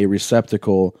basically a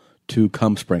receptacle to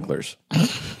cum sprinklers.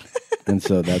 And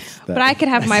so that's that. But I could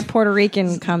have my Puerto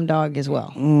Rican cum dog as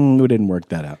well. We didn't work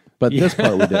that out. But this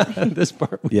part we did. This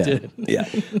part we did. Yeah.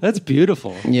 That's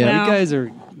beautiful. Yeah. You guys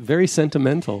are very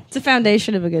sentimental. It's the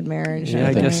foundation of a good marriage. Yeah,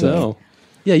 I guess so.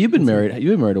 Yeah, you've been married.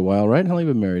 You've been married a while, right? How long have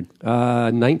you been married?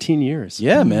 19 years.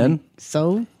 Yeah, man.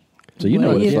 So you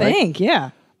know what it's like. Think? Yeah.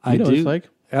 I know do. What it's like?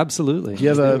 Absolutely. Do you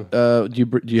have have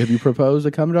you proposed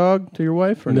a cum dog to your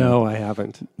wife or no? I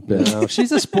haven't. No.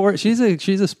 She's a sport. She's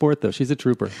a sport though. She's a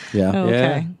trooper. Yeah. Oh,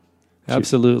 okay. Yeah.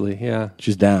 Absolutely. Yeah.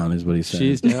 She's down, is what he's saying.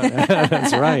 She's down.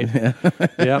 That's right.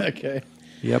 Yep. Okay.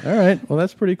 Yep. All right. Well,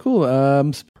 that's pretty cool.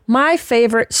 My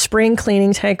favorite spring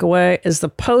cleaning takeaway is the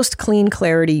post-clean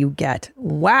clarity you get.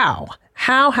 Wow.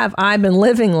 How have I been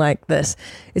living like this?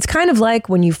 It's kind of like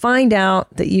when you find out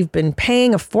that you've been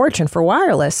paying a fortune for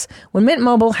wireless when Mint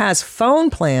Mobile has phone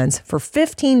plans for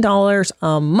 $15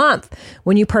 a month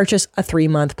when you purchase a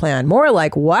 3-month plan. More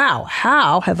like, wow,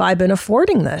 how have I been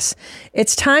affording this?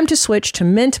 It's time to switch to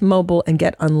Mint Mobile and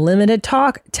get unlimited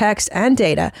talk, text, and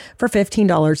data for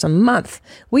 $15 a month.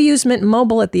 We use Mint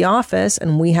Mobile at the office,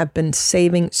 and we have been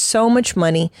saving so much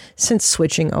money since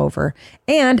switching over.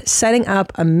 And setting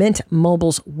up a Mint Mobile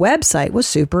Mobile's website was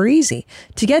super easy.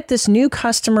 To get this new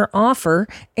customer offer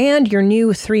and your new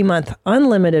 3-month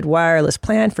unlimited wireless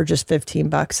plan for just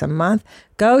 $15 a month,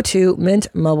 go to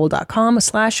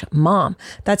mintmobile.com/mom.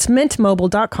 That's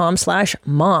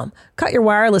mintmobile.com/mom. Cut your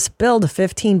wireless bill to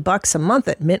 $15 a month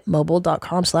at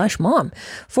mintmobile.com/mom.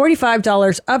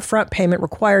 $45 upfront payment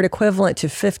required, equivalent to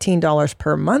 $15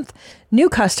 per month. New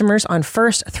customers on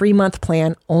first 3-month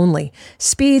plan only.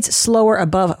 Speeds slower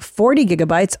above 40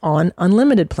 gigabytes on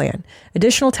unlimited plan.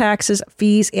 Additional taxes,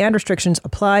 fees, and restrictions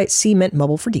apply. See Mint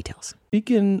Mobile for details.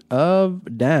 Speaking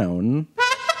of down.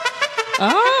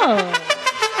 Oh.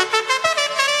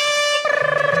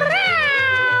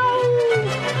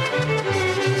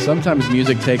 Sometimes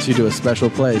music takes you to a special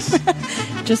place.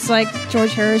 Just like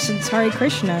George Harrison's Hare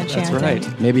Krishna chanting. That's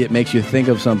right. Maybe it makes you think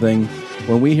of something.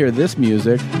 When we hear this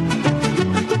music,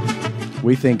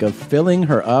 we think of filling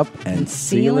her up and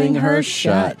sealing her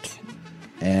shut.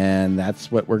 And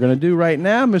that's what we're going to do right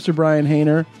now, Mr. Brian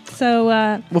Hayner. So,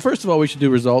 well, first of all, we should do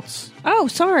results. Oh,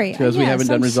 sorry. Because we haven't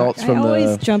done results from I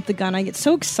always jump the gun. I get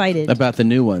so excited. About the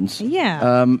new ones.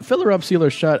 Yeah. Fill her up, seal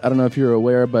her shut. I don't know if you're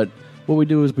aware, but what we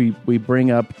do is we bring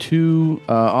up two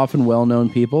often well-known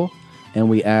people, and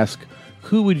we ask,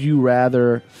 who would you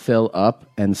rather fill up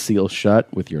and seal shut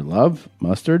with your love,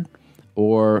 Mustard,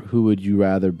 or who would you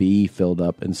rather be filled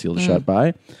up and sealed shut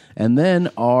by? And then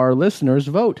our listeners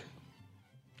vote.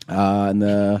 And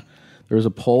there's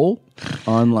a poll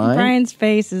online. Brian's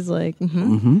face is like,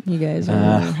 you guys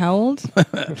are how old?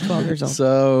 12 years old.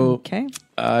 So, okay.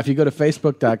 If you go to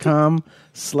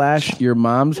facebook.com/Your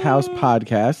Mom's House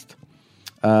Podcast,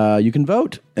 you can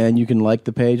vote, and you can like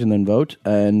the page and then vote.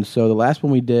 And so the last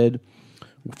one we did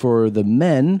for the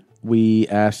men, we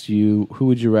asked you, who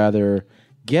would you rather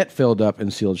get filled up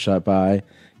and sealed shut by?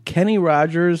 Kenny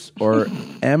Rogers or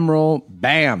Emerald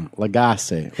Bam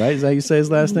Lagasse, right? Is that how you say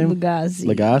his last name? Lagasse.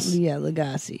 Lagasse? Yeah,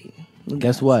 Lagasse.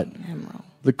 Guess what? Emerald.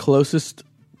 The closest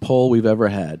poll we've ever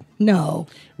had. No.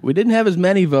 We didn't have as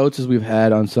many votes as we've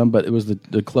had on some, but it was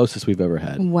the closest we've ever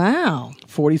had. Wow.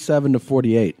 47 to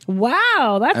 48.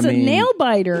 Wow, that's a nail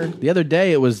biter. The other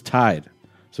day it was tied.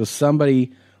 So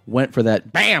somebody went for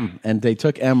that, bam, and they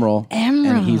took Emerald,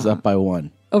 and he's up by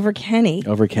 1. Over Kenny.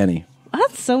 Over Kenny.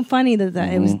 That's so funny that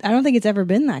it was. I don't think it's ever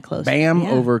been that close. Bam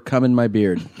over come in my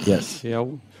beard. Yes. Yeah.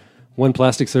 One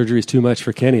plastic surgery is too much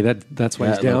for Kenny. That's why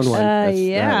he's down one. That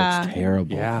yeah. looks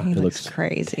terrible. Yeah. He It looks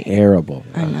crazy. Terrible.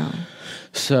 I know.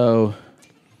 So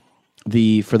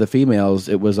for the females,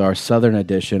 it was our Southern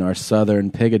edition, our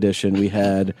Southern Pig edition. We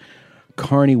had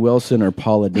Carney Wilson or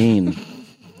Paula Dean.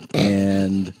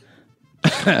 And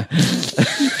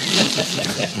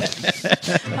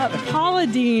Paula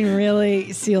Dean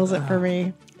really seals it for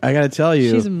me. I got to tell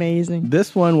you, She's amazing.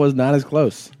 This one was not as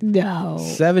close. No.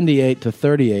 78 to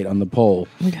 38 on the poll.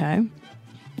 Okay.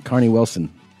 Carney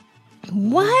Wilson.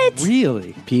 What?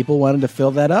 Really? People wanted to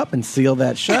fill that up and seal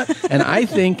that shut. And I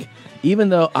think, even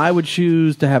though I would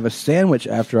choose to have a sandwich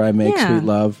after I make Sweet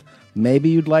Love, maybe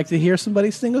you'd like to hear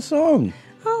somebody sing a song.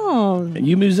 Oh.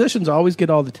 You musicians always get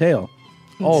all the tail.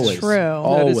 Always. True.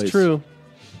 Always. That is true.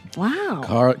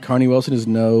 Wow. Carney Wilson is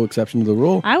no exception to the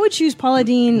rule. I would choose Paula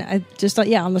Dean on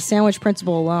the sandwich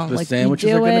principle alone. The like, sandwiches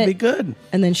are going to be good.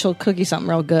 And then she'll cook you something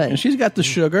real good. And she's got the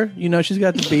sugar. You know, she's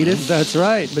got the beatus. That's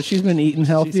right. But she's been eating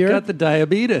healthier. She's got the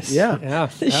diabetes. Yeah. Yeah,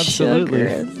 The absolutely. sugar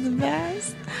is the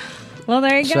best. Well,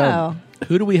 there you So, go.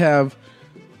 who do we have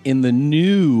in the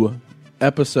new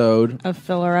episode? Of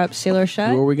Fill Her Up, Seal Her Shut.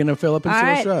 Who are we going to fill up and All seal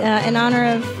right, shut? in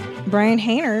honor of Brian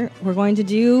Hayner, we're going to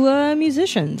do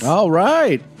musicians. All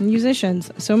right. Musicians.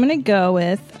 So I'm going to go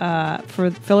with, for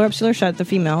Fill Her Up, Seal Her Shut, the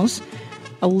females,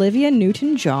 Olivia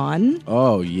Newton-John.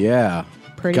 Oh, yeah.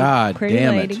 Pretty, God pretty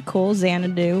damn lady, it. cool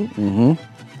Xanadu.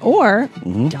 Mm-hmm. Or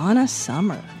Donna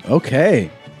Summer.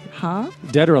 Okay. Huh?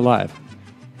 Dead or alive?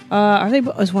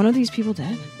 Is one of these people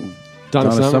dead?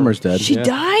 Donna Summer's dead. She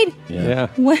died? Yeah.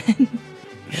 When?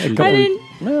 I didn't.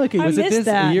 Well, like, I was it missed this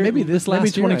that. year? Maybe last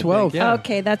year, 2012. Yeah.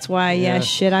 Okay, that's why. Yeah, Yeah.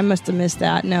 shit. I must have missed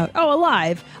that. No. Oh,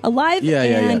 alive. Alive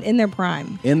and in their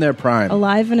prime. In their prime.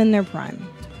 Alive and in their prime.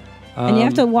 And you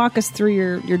have to walk us through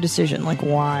your decision. Like,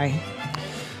 why?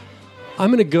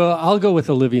 I'll go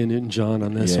with Olivia Newton-John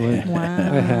on this one. Wow.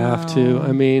 I have to.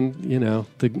 I mean,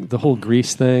 the whole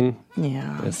Grease thing.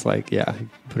 Yeah. It's like,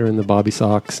 put her in the bobby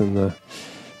socks and the,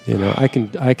 I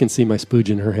can see my spooge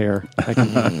in her hair. I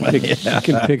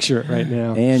can picture it right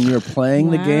now. And you're playing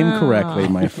the game correctly,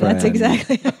 my friend. That's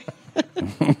exactly.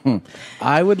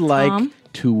 I would like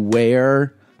to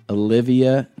wear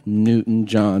Olivia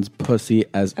Newton-John's pussy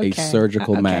as a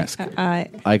surgical Okay. mask.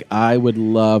 Like, I would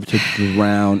love to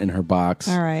drown in her box.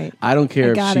 All right. I don't care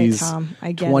I if got it, she's Tom.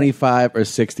 I get 25 or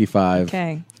 65.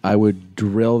 Okay. I would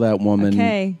drill that woman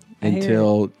Okay. I hear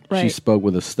until it. she Right. spoke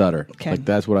with a stutter. Okay. Like,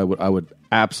 that's what I would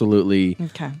absolutely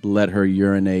Okay. let her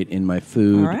urinate in my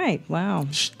food. All right. Wow.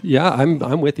 Yeah,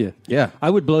 I'm with you. Yeah. I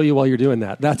would blow you while you're doing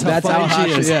that. That's how fine hot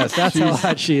she is. Yes, That's how she's-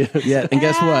 hot she is. Yeah, and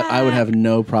guess what? I would have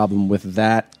no problem with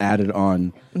that added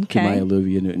on to Okay. my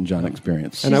Olivia Newton-John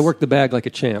experience. And I work the bag like a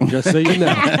champ, just so you know.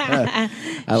 I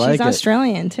like She's it.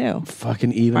 Australian too.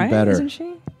 Fucking even Right? better. Isn't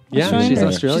she? Yeah, she's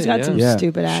Australian. She's got yeah. some Yeah,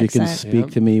 stupid she accent. can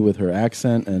speak to me with her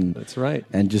accent, and That's right.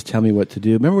 and just tell me what to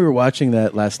do. Remember, we were watching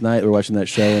that last night. We were watching that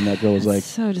show, and that girl was like,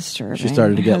 so disturbing. she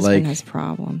started to My get husband like, has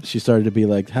problems. she started to be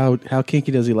like, how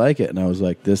kinky does he like it? And I was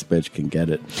like, this bitch can get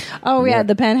it. Oh yeah,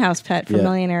 the penthouse pet for Yeah.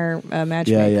 Millionaire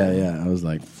Matchmaker. Yeah. I was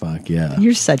like, fuck yeah.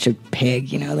 You're such a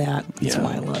pig, you know that. That's Yeah.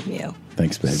 why I love you.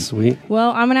 Thanks, babe. Sweet.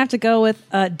 Well, I'm gonna have to go with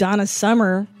Donna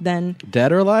Summer then.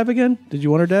 Dead or alive again? Did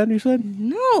you want her dead? You said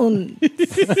No,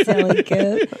 silly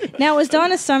kid. Now, was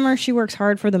Donna Summer? She works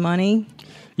hard for the money.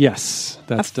 Yes,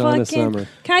 that's A Donna fucking- Summer.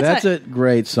 Can I that's tell- a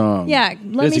great song. Yeah,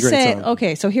 let It's me a great say. song.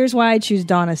 Okay, so here's why I choose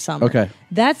Donna Summer. Okay.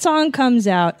 That song comes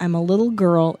out. I'm a little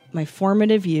girl, my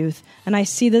formative youth, and I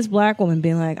see this black woman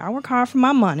being like, "I work hard for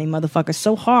my money, motherfucker,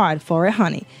 so hard for it,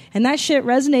 honey." And that shit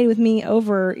resonated with me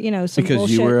over, some Because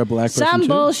bullshit, you were a black person, some too?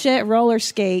 bullshit roller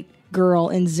skate girl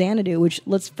in Xanadu. Which,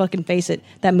 let's fucking face it,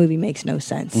 that movie makes no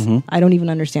sense. I don't even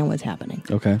understand what's happening.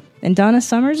 Okay. And Donna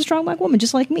Summer is a strong black woman,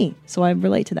 just like me, so I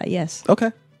relate to that. Yes.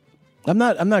 Okay. I'm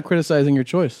not criticizing your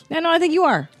choice. No, I think you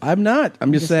are. I'm not.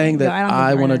 I'm just saying that No, I don't think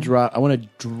I you're want to right. I want to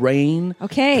drain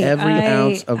Okay, every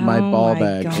ounce of my oh ball my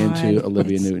bag God. into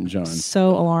Olivia It's Newton-John.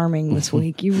 So alarming this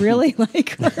week. You really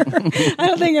like her. I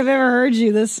don't think I've ever heard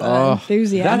you this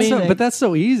enthusiastic. But that's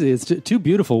so easy. It's two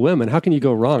beautiful women. How can you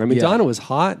go wrong? I mean, Yeah. Was Donna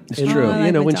hot. It's true. I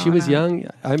like when she was Madonna.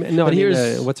 young. But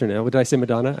here's- what's her name? What did I say?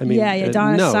 Madonna. I mean, Yeah,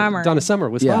 Donna no, Summer. Donna Summer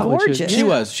was Yeah. hot. when Gorgeous. She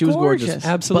was gorgeous. Gorgeous.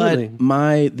 Absolutely.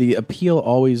 But the appeal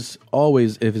always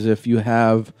is if you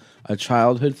have a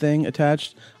childhood thing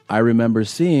attached. I remember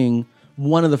seeing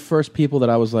one of the first people that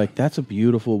I was like, that's a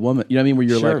beautiful woman. You know what I mean? Where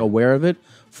you're Sure. like aware of it.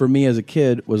 For me as a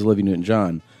kid was Olivia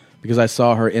Newton-John because I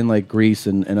saw her in like Grease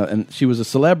and she was a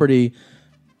celebrity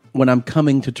when I'm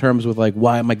coming to terms with like,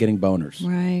 why am I getting boners?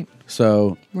 Right.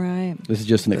 So Right. this is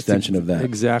just an extension of that.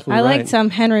 Exactly. I right.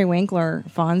 liked Henry Winkler,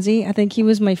 Fonzie. I think he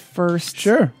was my first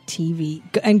TV.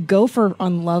 And Gopher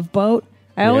on Love Boat.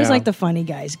 I always Yeah. like the funny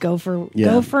guys. Gopher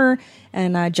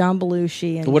and John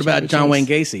Belushi. And What about Chevy John Chase. Wayne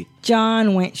Gacy?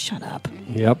 John Wayne. Shut up.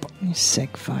 Yep. You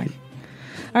sick fuck.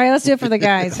 All right, let's do it for the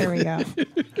guys. Here we go.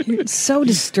 You're so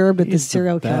disturbed with this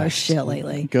serial killer shit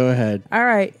lately. Go ahead. All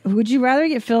right. Would you rather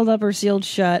get filled up or sealed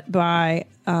shut by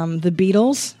the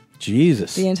Beatles,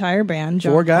 Jesus. the entire band,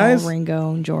 John, 4 guys? Paul,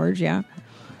 Ringo, and George, yeah,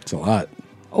 It's a lot.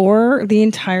 or the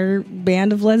entire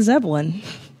band of Led Zeppelin?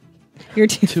 Your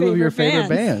Two of your favorite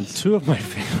bands. Two of my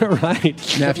favorite.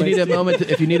 Right. Now, if you need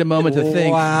a moment, to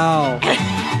think. Wow.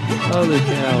 Holy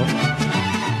cow.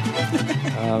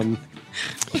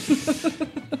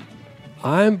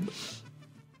 I'm.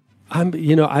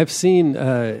 I've seen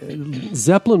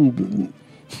Zeppelin.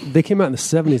 They came out in the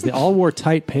 70s. They all wore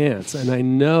tight pants, and I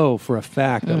know for a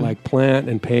fact that like Plant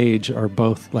and Page are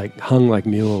both like hung like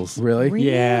mules. Really?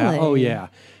 Yeah. Really? Oh yeah.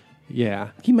 Yeah.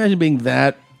 Can you imagine being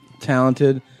that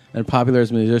talented and popular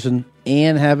as a musician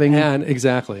and having And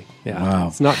exactly. Yeah. Wow.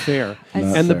 It's not fair. Not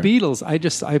and fair. the Beatles,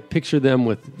 I picture them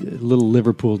with little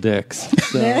Liverpool dicks.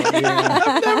 So,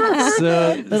 yeah.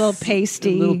 So, Little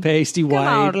pasty. little pasty white.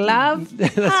 Come on, love.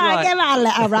 That's Come right.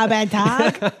 on, a Robin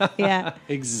talk. Yeah.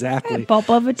 Exactly. Pop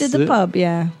over to the So- pub,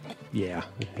 yeah. Yeah.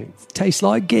 It tastes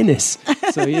like Guinness.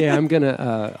 So yeah, I'm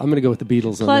gonna go with the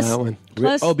Beatles Plus- on that one.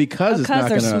 Plus- Oh, because it's not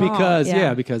they're gonna- small, Because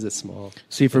yeah. because it's small.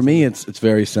 See, for me, it's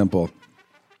very simple,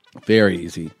 very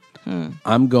easy.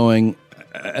 I'm going,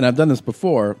 and I've done this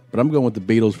before, but I'm going with the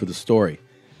Beatles for the story.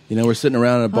 You know, we're sitting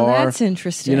around in a bar. that's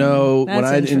interesting. You know, That's when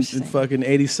I in interesting. fucking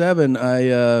 '87,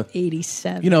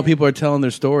 87. you know, people are telling their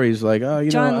stories like, oh,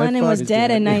 John Lennon was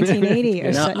dead in 1980 or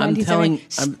No, so, I'm 1970.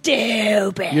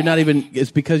 Stupid. You're not even.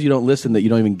 It's because you don't listen that you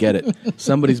don't even get it.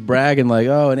 Somebody's bragging like,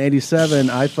 oh, in '87,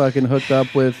 I fucking hooked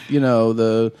up with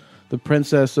the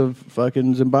princess of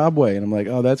fucking Zimbabwe, and I'm like,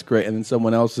 oh, that's great. And then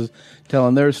someone else is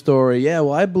telling their story. Yeah,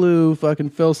 well, I blew fucking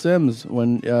Phil Simms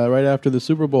when right after the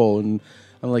Super Bowl, and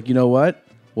I'm like, you know what?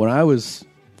 When I was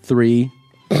 3,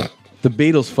 the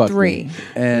Beatles fucked 3. me,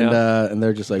 and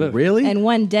they're just like, really? And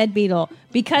one dead Beatle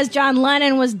because John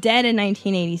Lennon was dead in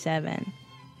 1987.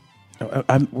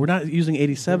 We're not using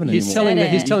 '87 anymore. He's telling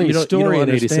the You story in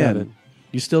understand. '87.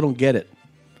 You still don't get it.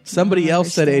 Somebody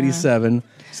else said 87.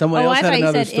 Someone else I had thought you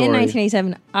another said story. in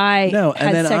 1987. I No, had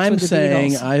and then sex I'm with the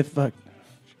saying Beatles. I fuck.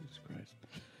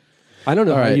 I don't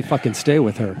know All how right. you fucking stay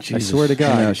with her. Jesus. I swear to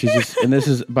God. No, she's just, and this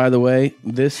is, by the way,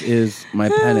 this is my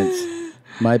penance.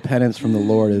 My penance from the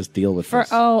Lord is deal with this.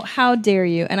 How dare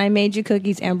you? And I made you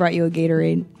cookies and brought you a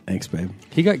Gatorade. Thanks, babe.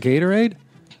 He got Gatorade?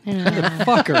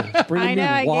 Motherfucker. Bringing I know, me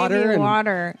I water gave you and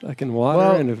water. fucking water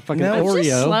Well, and a fucking no, I'm Oreo.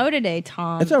 just slow today,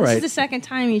 Tom. It's all right. This is the second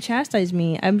time you chastised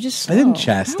me. I'm just slow. I didn't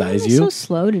chastise How am I you. so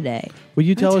slow today? Will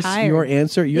you tell I'm us tired. your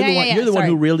answer? You're the one. Yeah, You're the one sorry.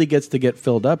 who really gets to get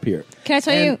filled up here. Can I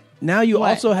tell And you? Now you what?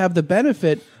 also have the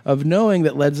benefit of knowing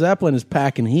that Led Zeppelin is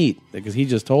packing heat because he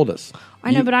just told us.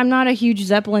 I know, but I'm not a huge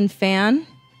Zeppelin fan.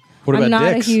 What about I'm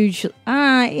not dicks? a huge.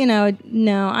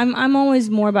 No. I'm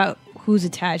always more about who's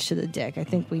attached to the dick. I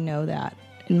think we know that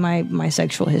in my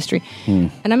sexual history. And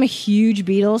I'm a huge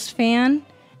Beatles fan.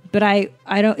 But I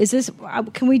don't. Is this?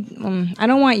 Can we? I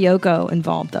don't want Yoko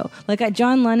involved though. Like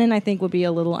John Lennon, I think would be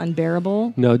a little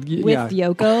unbearable. No, with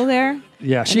Yoko there.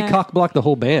 Yeah, she And cock blocked the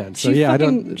whole band. So She yeah,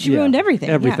 fucking- ruined everything,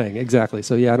 yeah. Everything, exactly.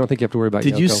 So yeah, I don't think you have to worry about.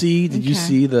 Did you Yoko. see? Did you Okay.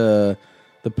 see the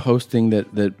posting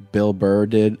that Bill Burr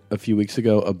did a few weeks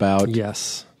ago about?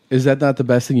 Yes. Is that not the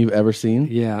best thing you've ever seen?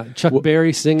 Yeah, Chuck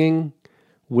Berry singing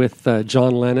with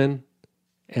John Lennon,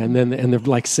 and they're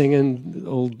like singing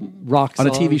old rock On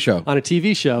a songs TV show. On a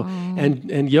TV show, and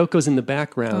Yoko's in the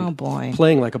background, Oh, boy.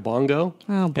 playing like a bongo,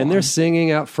 Oh, boy. and they're singing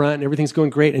out front, and everything's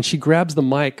going great, and she grabs the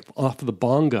mic off of the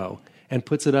bongo and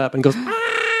puts it up and goes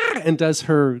ah! And does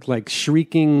her like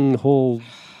shrieking whole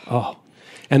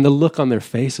and the look on their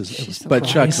faces. It was But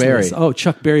Chuck priceless. Berry. Oh,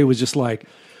 Chuck Berry was just like.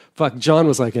 Fuck, John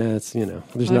was like, it's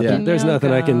there's nothing, Yeah. there's nothing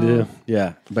I can do.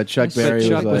 Yeah, but Chuck But Berry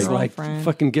Chuck was like, like,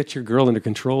 fucking get your girl under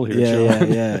control here, yeah,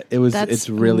 John. yeah. It was. That's- It's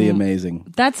really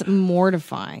amazing. That's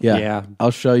mortifying. Yeah. Yeah.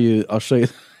 I'll show you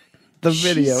the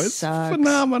video. It's sucks.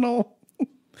 phenomenal.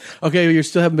 Okay, you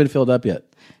still haven't been filled up yet.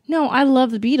 No, I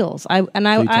love the Beatles. I you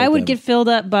I take would them. get filled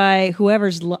up by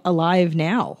whoever's alive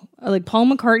now. Like Paul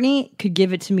McCartney could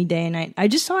give it to me day and night. I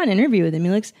just saw an interview with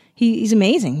him. He's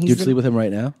amazing. You'd sleep with him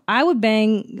right now. I would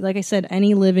bang, like I said,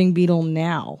 any living Beatle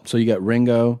now. So you got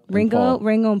Ringo. and Paul.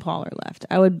 Ringo and Paul are left.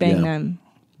 I would bang Yeah. them.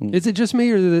 Is it just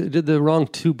me, or did the wrong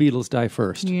two Beatles die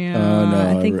first? Yeah,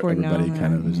 No, I think we're everybody no,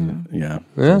 kind of is. Yeah, Yeah?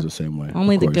 feels the same way.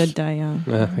 only of the course. good die young.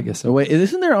 I guess Oh, so. wait,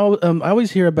 isn't there all? I always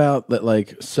hear about that.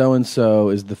 Like so and so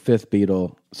is the fifth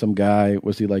Beatle. Some guy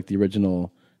was he like the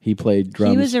original? He played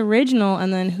drums. He was original,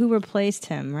 and then who replaced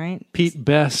him? Right? Pete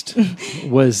Best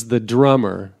was the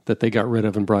drummer that they got rid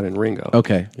of and brought in Ringo.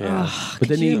 Okay, Yeah. but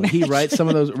then he writes some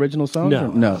of those original songs.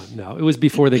 No, or- no. no. It was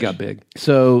before they got big.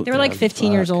 So They were like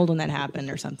 15 years old when that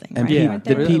happened, or something. and right? Pete, Yeah, Right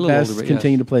did there. a Pete little Best older, but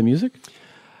continue to play music?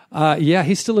 Yeah,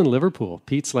 he's still in Liverpool.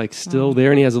 Pete's like still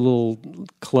there, and he has a little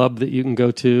club that you can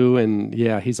go to. And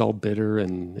yeah, he's all bitter,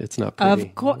 and it's not pretty.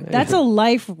 Of course, that's a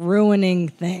life ruining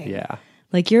thing. Yeah.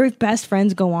 Like your best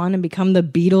friends go on and become the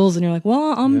Beatles, and you're like,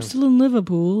 well, I'm still in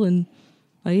Liverpool, and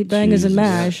I eat bangers and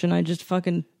mash, and I just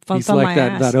fucking He's thumb like my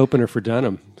that, ass. that opener for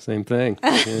Dunham. Same thing.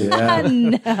 Yeah.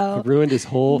 No. It ruined his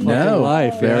whole fucking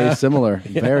life. Very Yeah. similar.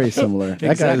 Very similar.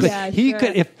 That Exactly. guy's He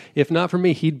could, if not for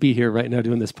me, he'd be here right now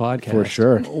doing this podcast for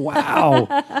sure. Wow,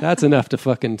 that's enough to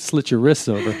fucking slit your wrists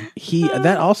over.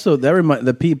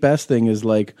 The Pete Best thing is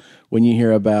like when you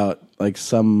hear about like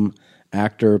some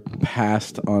actor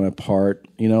passed on a part,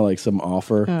 like some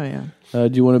offer. Oh yeah.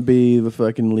 Do you want to be the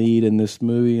fucking lead in this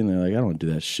movie? And they're like, I don't want to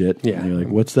do that shit. Yeah. And you're like,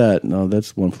 what's that? No,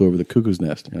 that's One Flew Over the Cuckoo's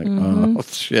Nest. And you're like, oh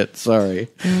shit, sorry.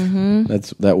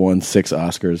 That won 6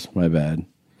 Oscars. My bad.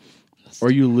 Or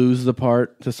you lose the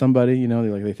part to somebody,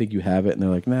 they think you have it, and they're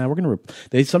like, nah, we're gonna.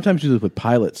 They sometimes do this with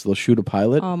pilots. They'll shoot a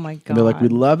pilot. Oh, my And they're like, we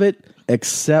God. love it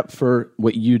except for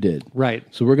what you did. Right.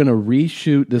 So we're gonna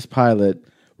reshoot this pilot.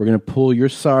 We're gonna pull your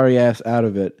sorry ass out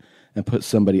of it and put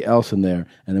somebody else in there,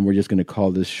 and then we're just gonna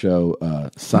call this show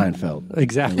Seinfeld.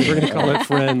 Exactly. We're gonna call it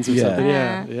Friends or Yeah. something.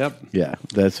 Yeah. Yep. Yeah,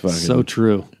 that's fucking So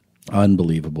true.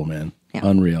 unbelievable, man. Yeah.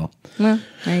 Unreal. Well,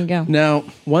 there you go. Now,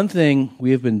 one thing we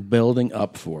have been building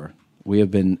up for, we have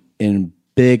been in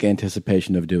big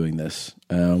anticipation of doing this.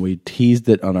 We teased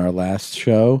it on our last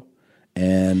show,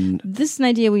 and This is an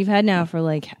idea we've had now for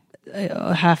like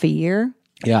half a year.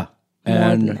 yeah. More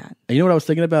And than that. you know what I was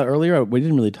thinking about earlier? We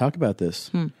didn't really talk about this.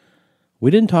 We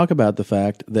didn't talk about the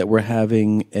fact that we're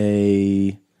having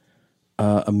a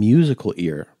musical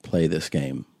ear play this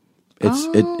game.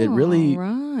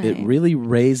 It really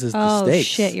raises the Oh stakes.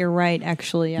 shit, you're right.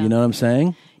 Actually, yeah. You know what I'm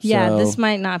saying? Yeah, So- this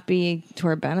might not be to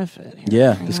our benefit.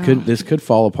 Here. Yeah, this could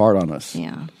fall apart on us.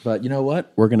 Yeah. But you know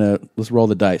what? Let's roll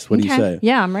the dice. What do you Okay. say?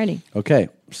 Yeah, I'm ready. Okay,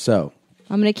 so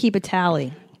I'm going to keep a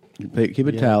tally. keep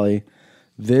a tally.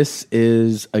 This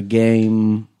is a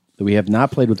game that we have not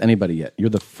played with anybody yet.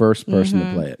 You're the first person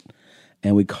to play it.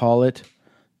 And we call it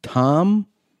Tom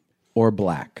or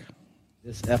Black.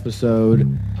 This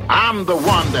episode... I'm the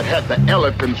one that had the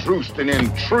elephants roosting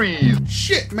in trees.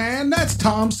 Shit, man, that's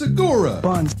Tom Segura.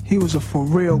 Buns, he was a for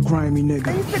real grimy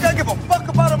nigga. You think I give a fuck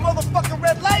about a motherfucking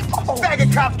red light?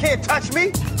 Faggot cops can't touch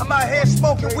me. I'm out here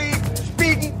smoking weed,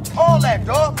 speeding, all that,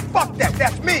 dog. Fuck that,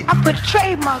 that's me. I put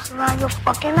trademarks around your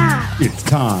fucking eye. It's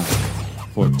time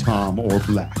for Tom or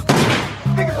Black.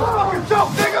 Nigga's a fucking joke,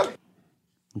 nigga.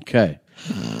 Okay.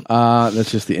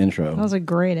 That's just the intro. That was a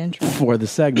great intro. For the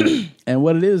segment. And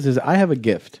what it is I have a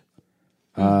gift.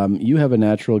 You have a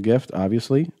natural gift,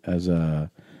 obviously, as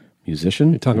a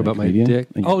musician. You're talking about my dick?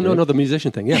 Oh, no, the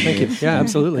musician thing. Yeah, thank you. Yeah,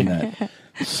 absolutely. And that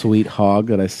sweet hog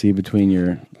that I see between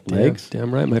your legs.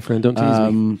 Damn right, my friend. Don't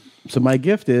tease me. So my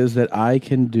gift is that I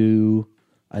can do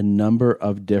a number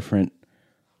of different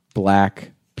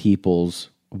black people's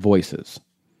voices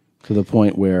to the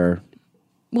point where...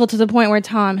 Well, to the point where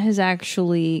Tom has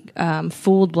actually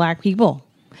fooled black people.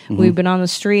 We've been on the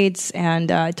streets, and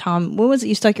Tom, what was it?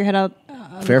 You stuck your head out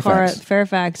Fairfax. the car at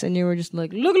Fairfax, and you were just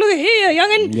like, look here,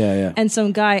 youngin'. Yeah, yeah. And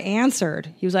some guy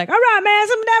answered. He was like, all right, man,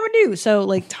 something that would do. So,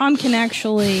 like, Tom can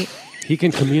actually... He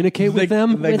can communicate with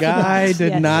them? The guy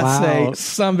did not say, Wow.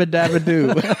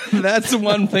 samba-dabba-doo. That's the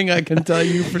one thing I can tell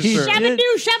you for sure.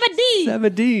 Shabba-doo, shabba-dee.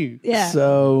 Shabba-dee. Yeah.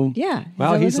 So... Yeah.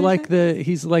 Wow, he's like the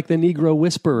Negro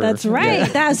whisperer. That's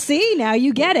right. See, now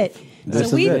you get it. This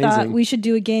So we is thought amazing. we should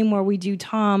do a game where we do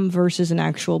Tom versus an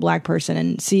actual black person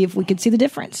and see if we could see the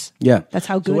difference. Yeah. That's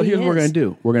how good So he here's what we're is. going to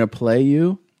do. We're going to play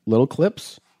you little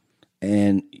clips,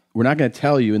 and we're not going to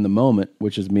tell you in the moment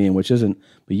which is me and which isn't,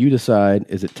 but you decide,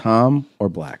 is it Tom or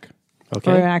Black? Or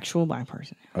an actual black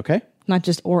person. Okay. Not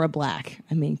just or a black.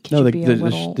 I mean, can No, you be a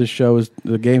little... the show is,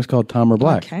 the game's called Tom or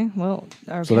Black. Okay, well,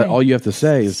 okay. So that all you have to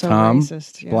say is So Tom,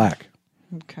 racist, yeah. Black.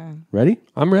 Okay. Ready?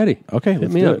 I'm ready. Okay, Hit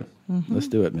let's me do up. it. Let's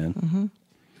do it, man.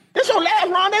 This your last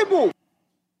rendezvous.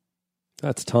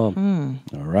 That's Tom.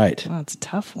 All right. Well, it's a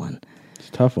tough one. It's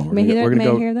a tough one. May hear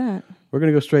that. We're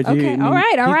going to go straight to you. Okay, all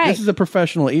right. This is a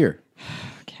professional ear.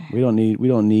 Okay. We don't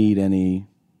need any...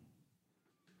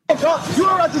 Hey, dog, you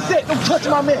heard what I just said. Don't touch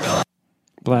my man.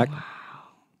 Black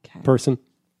person.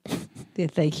 Yeah,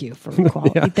 thank you for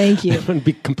equality. Thank you. I wouldn't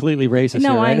be completely racist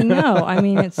No, here, right? I know. I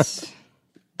mean, it's...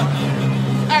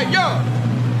 Hey, yo.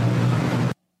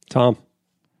 Tom.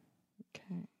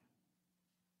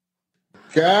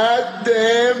 God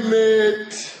damn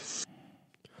it.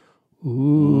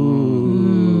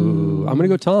 Ooh. I'm going to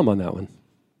go Tom on that one.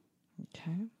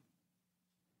 Okay.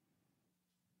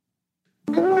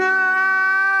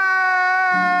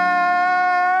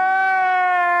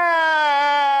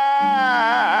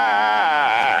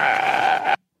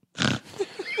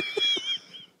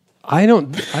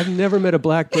 I've never met a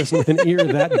black person with an ear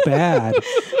that bad.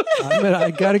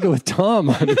 I got to go with Tom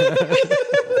on that.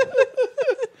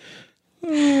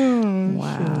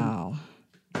 Wow.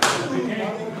 We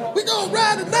gonna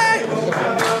ride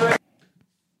tonight.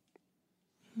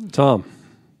 Tom.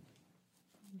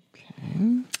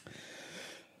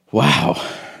 Wow.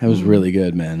 That was really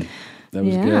good, man. That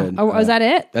was good. Oh, was that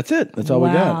it? That's it. That's all we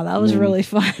got. Wow, that was really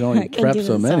fun. You can only I can prep do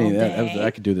so this many. all day.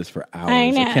 I could do this for hours. I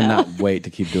know. cannot wait to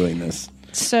keep doing this.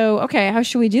 So, okay, how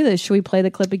should we do this? Should we play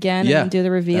the clip again Yeah. and do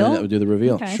the reveal? And then we'll do the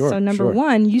reveal. Okay, Sure, so number sure.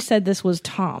 one, you said this was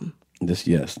Tom.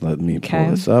 Yes. Let me Okay.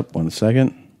 pull this up. 1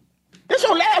 second. This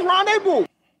your last rendezvous.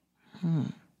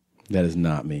 That is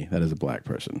not me. That is a black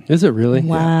person. Is it really?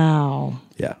 Wow.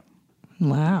 Yeah.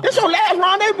 Wow. This your last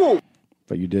rendezvous.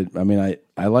 But you did. I mean,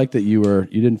 I like that you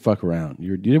didn't fuck around.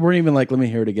 You weren't even like, let me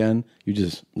hear it again. You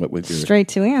just went with your Straight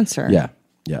to answer. Yeah.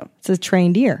 It's a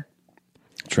trained ear.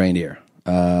 Trained ear.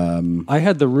 I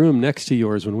had the room next to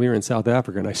yours when we were in South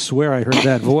Africa, and I swear I heard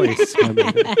that voice.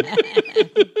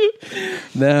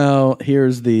 Now,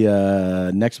 here's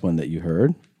the next one that you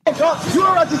heard. Hey, dog, you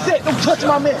heard what I just said. Don't touch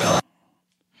my man.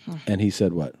 And he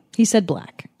said what? He said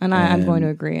black. And I'm And- going to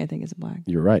agree. I think it's black.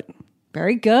 You're right.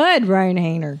 Very good, Ryan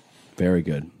Hayner. Very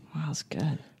good. Wow, that's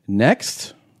good.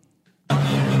 Next.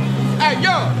 Hey,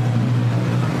 yo.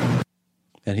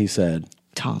 And he said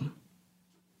Tom.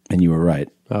 And you were right.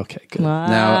 Okay, good. Wow,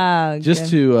 Now,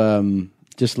 just good. to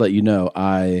just let you know,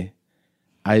 I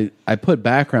put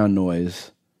background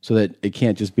noise so that it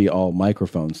can't just be all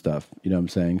microphone stuff. You know what I'm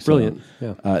saying? So, Brilliant.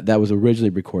 Yeah. that was originally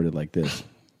recorded like this.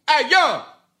 Hey, yo.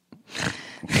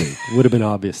 Would have been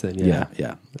obvious then. Yeah.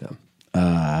 Yeah.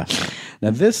 Now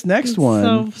this next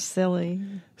one. So silly.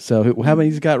 So how many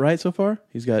he's got right so far?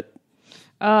 He's got.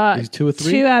 He's 2 or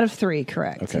 3. 2 out of 3,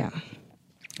 correct. Okay. Yeah.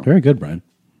 Very good, Brian.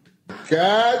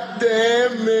 God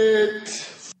damn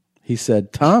it. He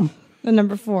said Tom. The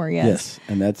number 4, yes. Yes,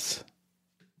 and that's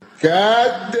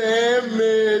God damn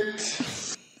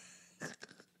it.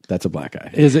 that's a black guy.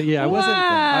 Is it? Yeah, I wasn't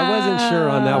sure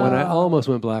on that one. I almost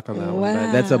went black on that one.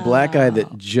 But That's a black guy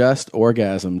that just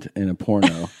orgasmed in a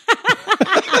porno.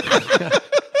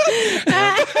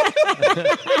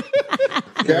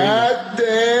 God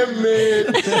damn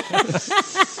it.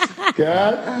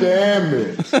 God damn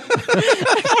it.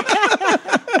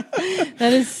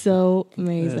 That is so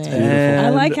amazing. beautiful. I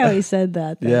like how he said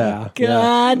that. Though. Yeah.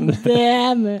 God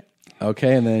damn it.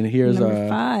 Okay, and then here's Number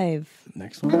 5.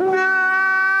 next one.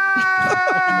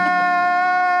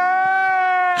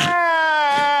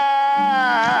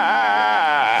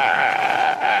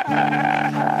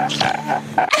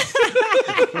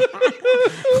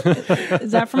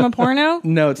 Is that from a porno?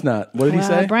 No, it's not. What did he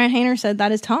say? Brian Hayner said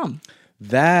that is Tom.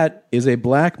 That is a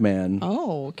black man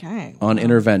Oh, okay. on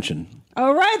Intervention.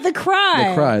 Oh, right, The Cry.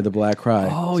 The Cry, the Black Cry.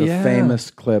 Oh, it's yeah. a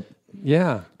famous clip.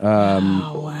 Yeah.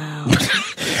 Oh, wow.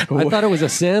 I thought it was a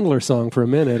Sandler song for a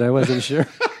minute. I wasn't sure.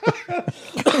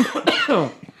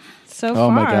 So Oh,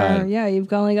 far, my God. yeah,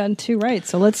 you've only gotten 2 right.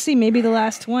 So let's see. Maybe the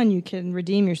last one you can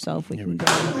redeem yourself. We can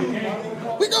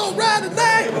go. We gonna ride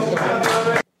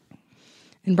tonight.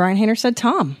 And Brian Hayner said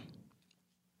Tom.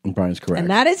 And Brian's correct.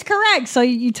 And that is correct. So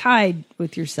you tied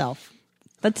with yourself.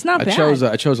 That's not I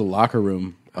bad. chose a locker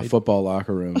room, a football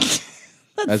locker room,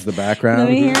 as the background. Let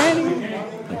me hear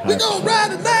it. We gonna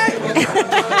ride tonight.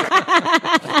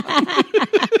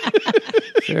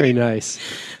 Very nice.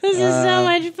 This is so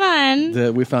much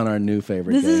fun. We found our new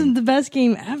favorite This game. is the best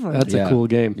game ever. That's a cool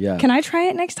game. Yeah. Can I try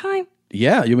it next time?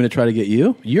 Yeah, you want me to try to get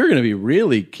you? You're going to be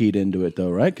really keyed into it, though,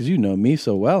 right? Because you know me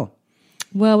so well.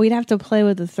 Well, we'd have to play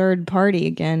with a third party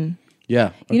again.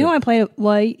 Yeah. You know, I play.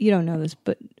 Well, you don't know this,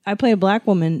 but I play a black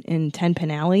woman in 10 Pin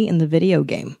Alley in the video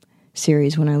game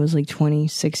series when I was like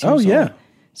 26 years old. Oh, yeah.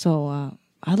 So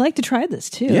I'd like to try this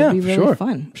too. Yeah, It'd be really sure.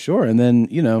 fun. Sure. And then,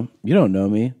 you don't know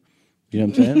me. You know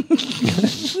what I'm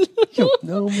saying? You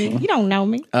don't know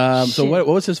me. So what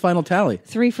was his final tally?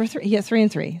 3 for 3. Yeah, 3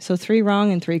 and 3. So 3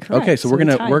 wrong and 3 correct. Okay, so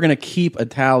we're gonna keep a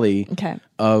tally Okay.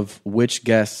 of which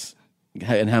guests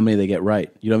and how many they get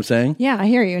right. You know what I'm saying? Yeah, I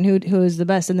hear you. And who is the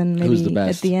best? And then Who's maybe the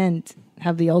best? at the end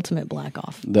have the ultimate black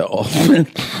off. The ultimate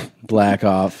black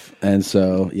off. And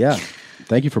so, yeah.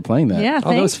 Thank you for playing that. Yeah, Oh,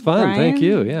 that was fun. Brian. Thank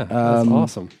you. Yeah, that's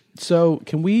awesome. So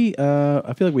can we?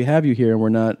 I feel like we have you here, and we're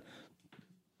not.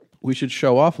 We should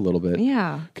show off a little bit.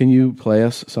 Yeah. Can you play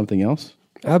us something else?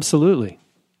 Absolutely.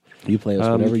 You play us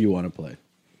whatever you want to play,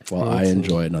 while I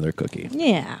enjoy another cookie.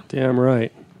 Yeah. Damn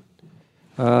right.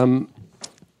 I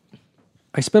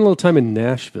spent a little time in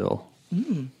Nashville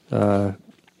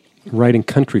writing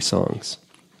country songs,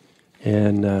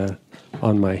 and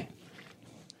on my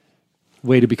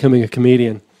way to becoming a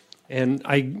comedian. And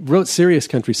I wrote serious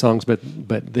country songs, but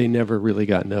they never really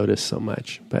got noticed so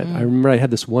much. But I remember I had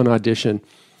this one audition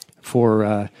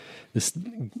for this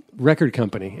record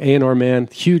company, A&R Man,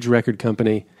 huge record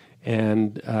company.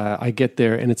 And I get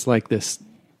there, and it's like this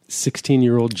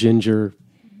 16-year-old ginger,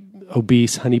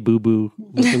 obese, honey boo-boo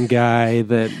looking guy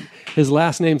that his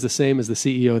last name's the same as the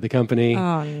CEO of the company.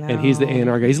 Oh, no. And he's the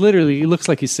A&R guy. He looks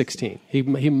like he's 16. He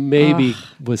maybe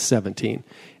was 17.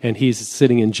 And he's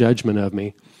sitting in judgment of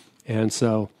me. And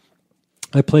so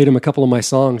I played him a couple of my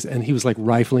songs, and he was like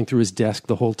rifling through his desk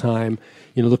the whole time,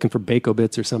 looking for Bako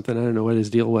bits or something. I don't know what his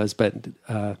deal was, but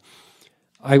I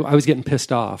was getting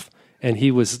pissed off. And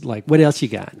he was like, "What else you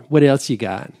got? What else you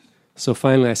got?" So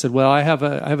finally I said, "Well, I have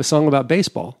a song about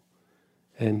baseball."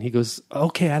 And he goes,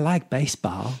 "Okay, I like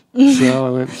baseball." So I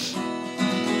went,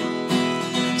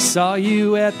 "Saw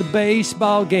you at the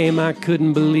baseball game. I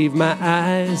couldn't believe my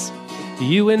eyes.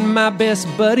 You and my best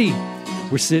buddy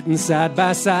were sitting side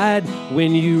by side.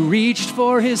 When you reached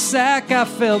for his sack, I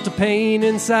felt a pain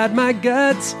inside my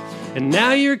guts. And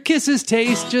now your kisses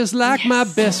taste just like my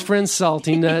best friend's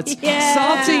salty nuts." Yeah.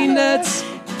 Salty nuts.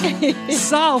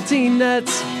 Salty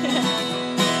nuts.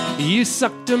 You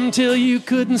sucked them till you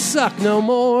couldn't suck no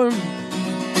more.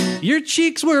 Your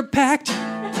cheeks were packed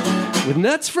with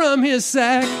nuts from his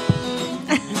sack.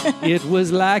 It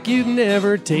was like you'd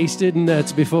never tasted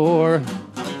nuts before.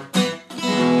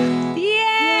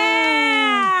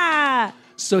 Yeah.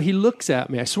 So he looks at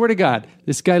me. I swear to God,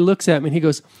 this guy looks at me and he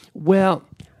goes, "Well,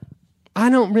 I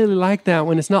don't really like that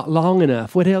one. It's not long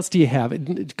enough. What else do you have?"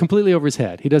 Completely over his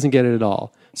head. He doesn't get it at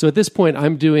all. So at this point,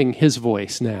 I'm doing his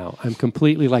voice now. I'm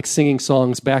completely like singing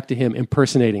songs back to him,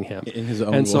 impersonating him. In his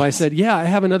own And so I voice. said, "Yeah, I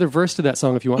have another verse to that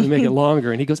song if you want me to make it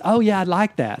longer." And he goes, "Oh, yeah, I'd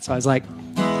like that." So I was like,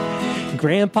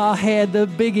 "Grandpa had the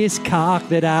biggest cock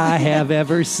that I have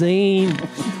ever seen.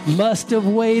 Must have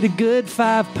weighed a good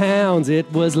 5 pounds.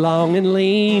 It was long and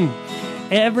lean.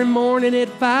 Every morning at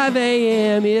 5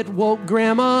 a.m. it woke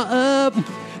Grandma up.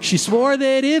 She swore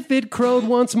that if it crowed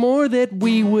once more that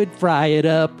we would fry it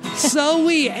up. So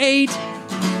we ate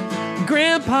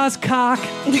Grandpa's cock.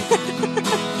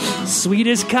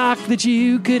 Sweetest cock that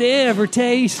you could ever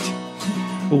taste.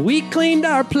 We cleaned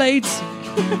our plates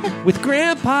with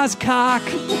Grandpa's cock.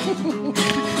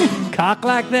 Cock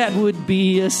like that would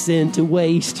be a sin to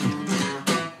waste.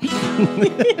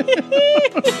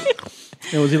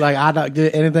 And was he like, I don't do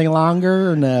anything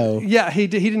longer or no? Yeah, he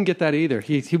didn't get that either.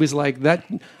 He was like, that.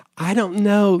 I don't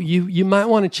know. You might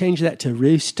want to change that to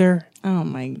rooster. Oh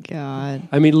my God.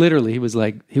 I mean, literally, he was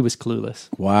clueless.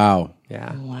 Wow.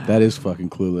 Yeah. Wow. That is fucking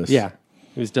clueless. Yeah.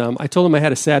 He was dumb. I told him I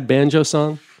had a sad banjo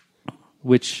song,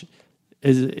 which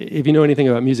is, if you know anything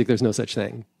about music, there's no such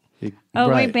thing.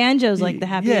 Wait, banjo's like the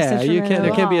happiest instrument you can't.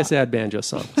 There can't be a all. sad banjo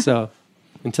song. So,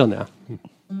 until now.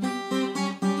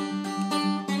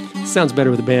 Sounds better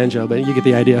with a banjo, but you get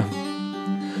the idea.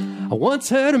 I once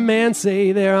heard a man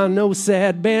say there are no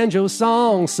sad banjo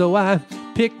songs, so I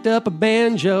picked up a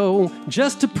banjo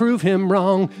just to prove him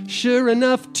wrong. Sure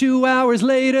enough, 2 hours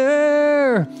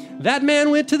later, that man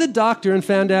went to the doctor and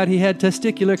found out he had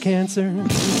testicular cancer.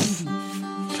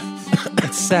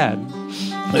 It's sad.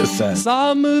 It's sad.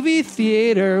 Saw a movie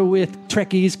theater with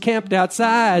Trekkies camped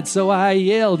outside, so I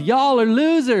yelled, "Y'all are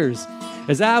losers!"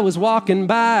 as I was walking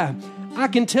by. I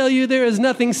can tell you there is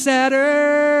nothing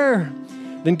sadder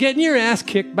than getting your ass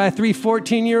kicked by 3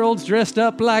 14-year-olds dressed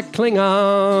up like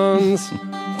Klingons.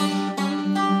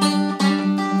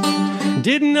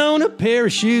 Didn't own a pair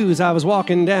of shoes. I was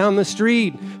walking down the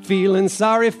street, feeling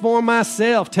sorry for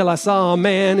myself till I saw a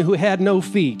man who had no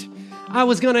feet. I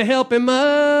was gonna help him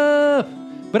up,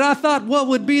 but I thought, what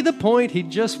would be the point?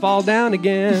 He'd just fall down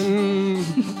again.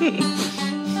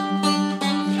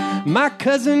 My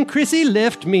cousin Chrissy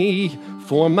left me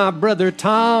for my brother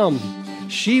Tom.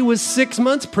 She was 6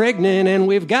 months pregnant and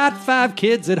we've got 5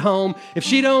 kids at home. If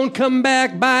she don't come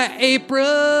back by April,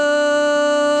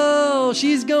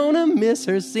 she's gonna miss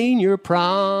her senior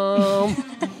prom.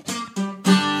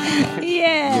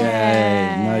 Yeah.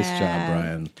 Yay. Nice job,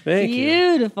 Brian. Thank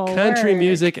Beautiful you. Country work.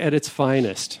 music at its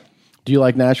finest. Do you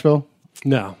like Nashville?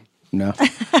 No. No.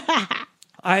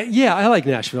 I like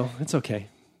Nashville. It's okay.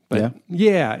 But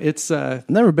it's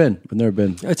Never been.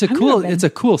 It's a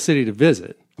cool city to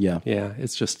visit. Yeah. Yeah.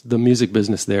 It's just the music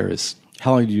business there is.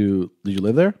 How long did you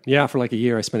live there? Yeah, for like a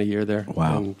year. I spent a year there.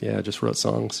 Wow. And just wrote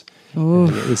songs. Ooh.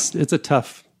 And it's a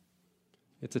tough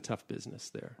business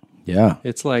there. Yeah.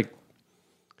 It's kind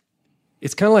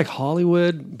of like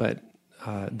Hollywood, but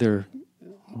they're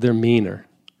meaner.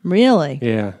 Really?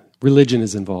 Yeah. Religion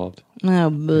is involved. Oh,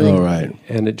 boy. All right.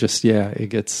 And it just it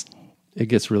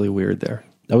gets really weird there.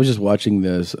 I was just watching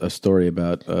a story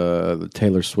about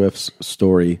Taylor Swift's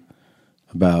story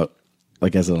about,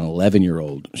 like, as an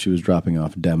 11-year-old, she was dropping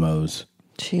off demos.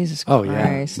 Jesus Oh,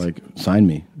 Christ. yeah. Like, sign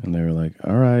me. And they were like,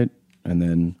 all right. And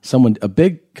then a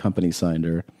big company signed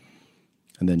her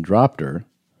and then dropped her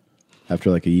after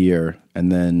like a year.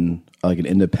 And then like an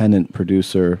independent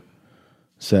producer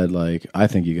said, like, I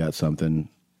think you got something,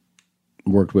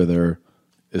 worked with her,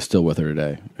 is still with her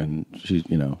today. And she's,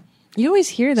 You always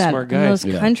hear that Smart in guy. those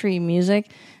country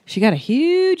music. She got a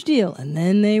huge deal, and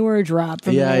then they were dropped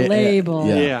from the label.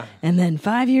 Yeah. And then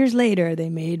 5 years later, they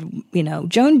made,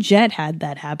 Joan Jett had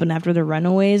that happen after the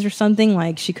Runaways or something.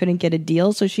 Like, she couldn't get a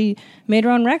deal, so she made her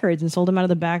own records and sold them out of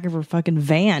the back of her fucking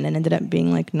van and ended up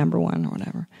being, like, #1 or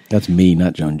whatever. That's me,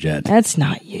 not Joan Jett. That's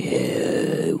not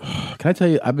you. Can I tell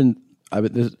you, I've been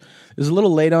this is a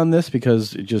little late on this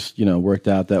because it just, worked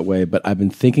out that way, but I've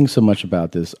been thinking so much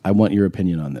about this. I want your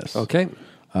opinion on this. Okay.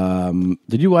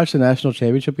 Did you watch the national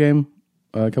championship game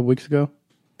a couple weeks ago?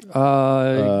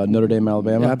 Notre Dame,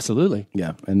 Alabama? Absolutely.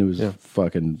 Yeah, and it was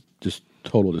fucking just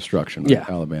total destruction. Yeah.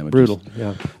 Alabama. Brutal.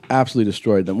 Just absolutely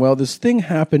destroyed them. Well, this thing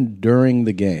happened during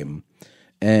the game,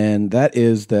 and that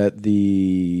is that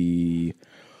the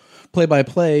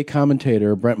play-by-play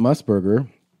commentator, Brent Musburger,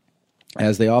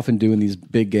 as they often do in these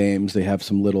big games, they have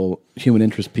some little human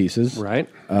interest pieces. Right.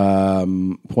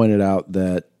 Pointed out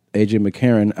that A.J.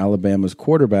 McCarron, Alabama's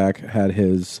quarterback, had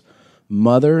his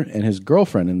mother and his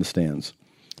girlfriend in the stands.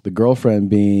 The girlfriend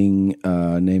being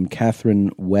named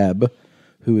Catherine Webb,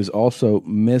 who is also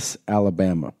Miss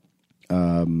Alabama.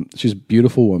 She's a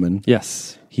beautiful woman.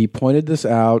 Yes. He pointed this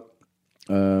out,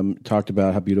 talked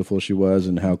about how beautiful she was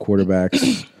and how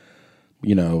quarterbacks,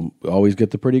 always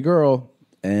get the pretty girl.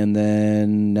 And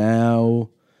then now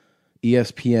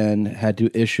ESPN had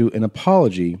to issue an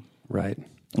apology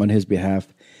on his behalf.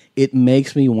 It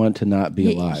makes me want to not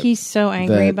be alive. He's so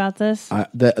angry about this.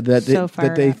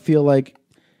 That they feel like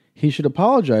he should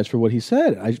apologize for what he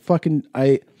said.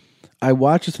 I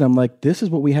watch this and I'm like, this is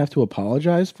what we have to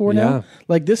apologize for now?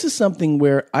 Like, this is something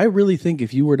where I really think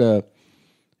if you were to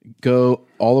go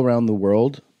all around the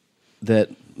world, that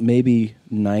maybe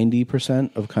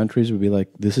 90% of countries would be like,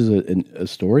 this is a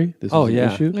story? This is an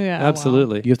issue? Yeah,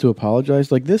 absolutely. Wow. You have to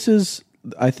apologize? Like, this is,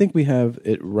 I think we have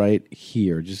it right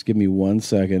here. Just give me 1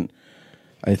 second.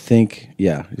 I think,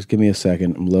 just give me a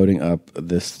second. I'm loading up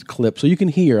this clip so you can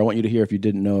hear. I want you to hear, if you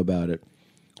didn't know about it,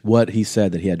 what he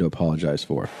said that he had to apologize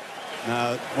for.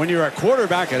 Now, when you're a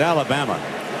quarterback at Alabama,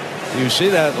 you see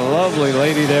that lovely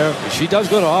lady there. She does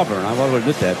go to Auburn, I want to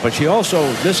admit that. But she also,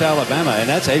 Miss Alabama, and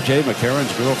that's A.J.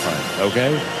 McCarron's girlfriend,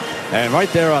 okay? And right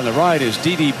there on the right is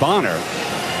Dee Dee Bonner.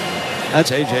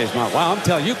 That's A.J.'s mom. Wow, I'm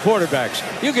telling you,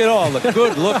 quarterbacks, you get all the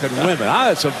good-looking women.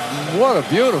 What a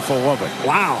beautiful woman.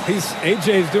 Wow.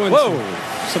 A.J.'s doing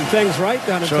some things right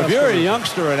down in So if you're a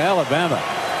youngster in Alabama,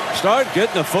 start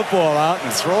getting the football out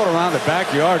and throw it around the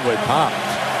backyard with Pop.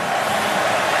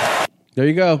 There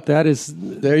you go.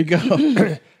 There you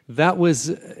go. That was,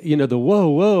 the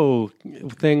whoa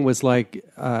thing was like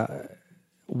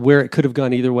where it could have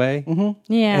gone either way.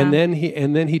 Mm-hmm. Yeah. And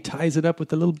then he ties it up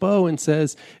with a little bow and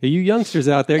says, hey, you youngsters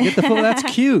out there, get the football. That's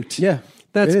cute. Yeah.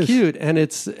 That's cute. And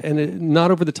it's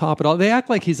not over the top at all. They act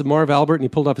like he's a Marv Albert and he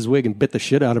pulled off his wig and bit the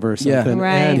shit out of her or something. Yeah.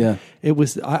 Right. And it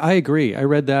was, I agree. I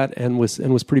read that and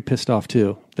was pretty pissed off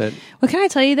too. Well, can I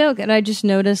tell you though, I just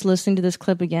noticed listening to this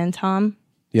clip again, Tom?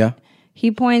 Yeah. He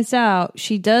points out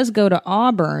she does go to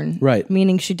Auburn, right?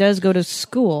 Meaning she does go to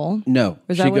school. No,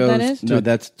 is that what that is? No,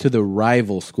 that's to the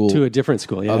rival school, to a different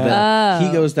school. Yeah,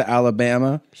 he goes to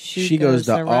Alabama. She goes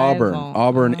to Auburn.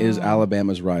 Auburn is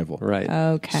Alabama's rival, right?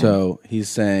 Okay. So he's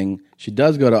saying she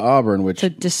does go to Auburn, which so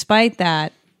despite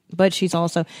that, but she's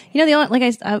also, the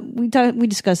only we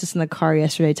discussed this in the car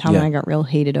yesterday. Tom and I got real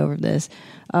hated over this,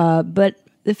 but.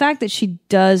 The fact that she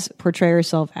does portray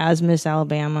herself as Miss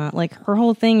Alabama, like her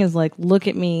whole thing is like, look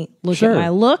at me, look at my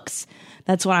looks.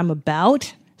 That's what I'm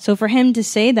about. So for him to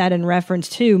say that in reference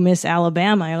to Miss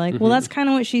Alabama, you're like, well, that's kind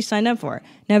of what she signed up for.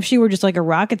 Now, if she were just like a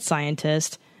rocket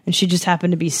scientist and she just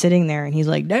happened to be sitting there and he's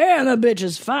like, damn, that bitch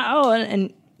is fine. Oh,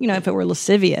 and if it were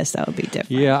lascivious, that would be different.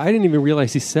 Yeah, I didn't even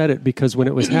realize he said it because when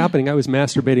it was happening, I was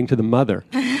masturbating to the mother.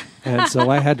 And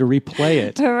so I had to replay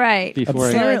it. Right.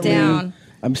 Before slow it down.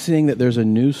 I'm seeing that there's a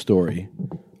news story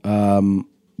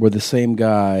where the same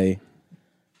guy,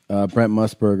 Brent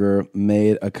Musburger,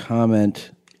 made a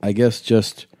comment, I guess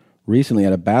just recently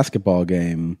at a basketball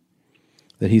game,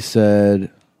 that he said,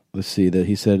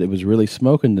 it was really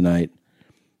smoking tonight,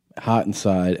 hot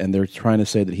inside, and they're trying to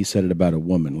say that he said it about a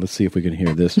woman. Let's see if we can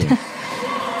hear this one.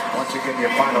 Once again,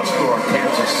 your final score,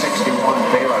 Kansas 61,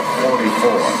 Baylor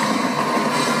 44.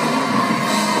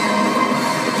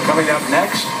 Coming up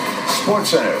next, Sports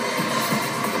Center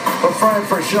for Frank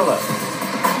Fragilla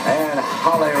and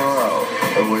Holly Rowe,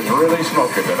 who was really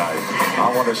smoking tonight.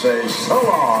 I want to say so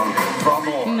long from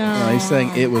more. No, he's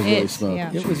saying it was really smoking.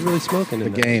 Yeah. It was really smoking. The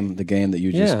game that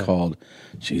you just called.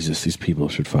 Jesus, these people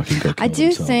should fucking go kill I do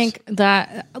themselves. think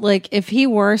that, like, if he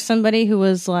were somebody who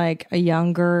was like a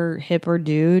younger, hipper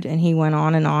dude and he went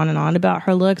on and on and on about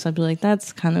her looks, I'd be like,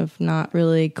 that's kind of not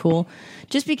really cool.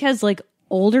 Just because, like,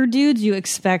 older dudes, you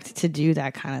expect to do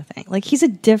that kind of thing. Like, he's a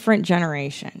different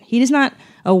generation. He is not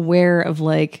aware of,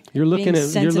 like, you're looking being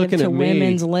sensitive to me.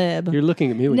 women's lib. You're looking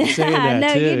at me when you're saying that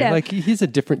No, too. you know. Like, he's a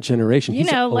different generation.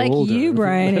 He's like older. you,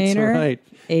 Brian That's Hayner, right.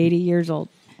 80 years old.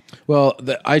 Well,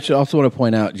 I should also want to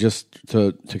point out, just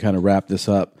to kind of wrap this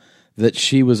up, that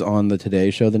she was on the Today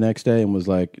Show the next day and was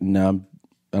like, no,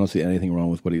 I don't see anything wrong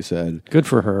with what he said. Good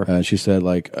for her. She said,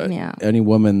 like, any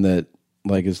woman that,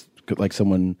 like, is like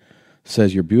someone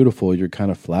says you're beautiful, you're kind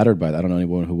of flattered by that. I don't know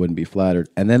anyone who wouldn't be flattered.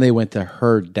 And then they went to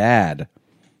her dad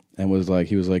and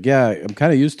he was like, yeah, I'm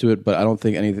kind of used to it, but I don't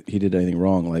think he did anything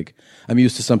wrong. Like, I'm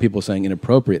used to some people saying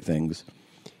inappropriate things,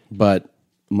 but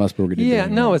Musburger did. Yeah,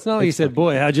 no, it's not like he said,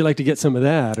 boy, how'd you like to get some of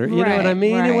that? Or, you know what I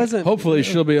mean? Right. It wasn't. Hopefully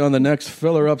she'll be on the next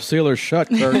filler up, sealer shut,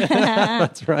 Kurt.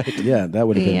 That's right. Yeah, that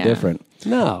would have been different.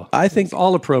 No, I think it's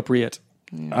all appropriate.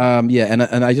 And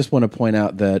I just want to point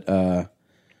out that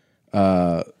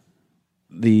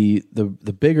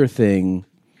the bigger thing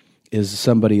is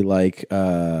somebody like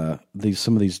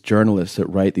some of these journalists that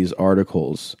write these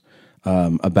articles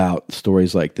about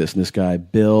stories like this. And this guy,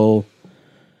 Bill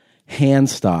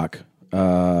Handstock,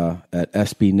 at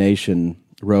SB Nation,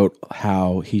 wrote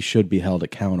how he should be held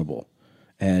accountable.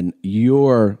 And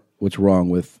what's wrong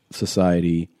with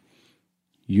society.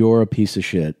 You're a piece of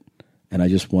shit. And I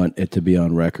just want it to be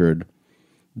on record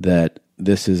that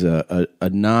this is a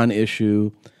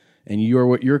non-issue, and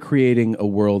you're creating a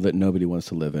world that nobody wants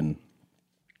to live in.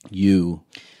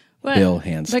 Bill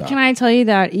Handstock. But can I tell you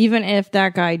that even if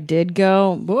that guy did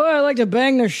go, boy, I like to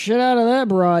bang the shit out of that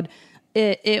broad,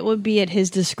 it would be at his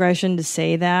discretion to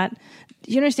say that.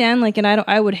 Do you understand? Like, and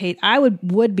I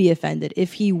would be offended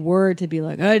if he were to be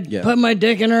like, I'd put my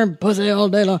dick in her pussy all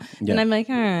day long. Yeah. And I'm like,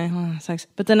 all right, well, sucks.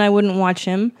 But then I wouldn't watch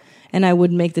him, and I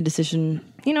would make the decision,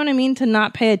 you know what I mean, to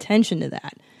not pay attention to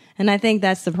that. And I think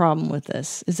that's the problem with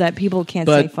this, is that people can't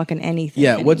say fucking anything.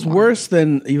 Yeah, anymore. what's worse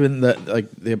than even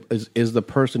is the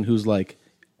person who's like,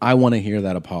 I want to hear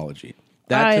that apology.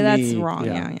 That to that's me wrong.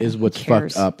 Yeah. is what's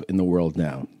fucked up in the world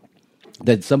now.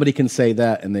 That somebody can say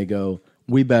that and they go,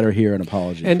 we better hear an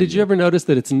apology. And did you ever notice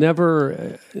that it's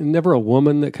never a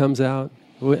woman that comes out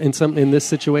in this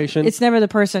situation? It's never the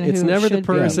person. It's who never the should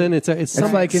person. Be. It's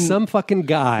some fucking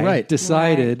guy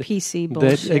decided PC that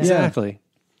bullshit. exactly.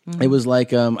 It was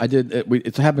like I did.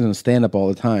 It happens in stand up all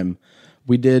the time.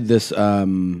 We did this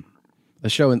the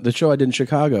show I did in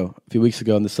Chicago a few weeks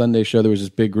ago. On the Sunday show, there was this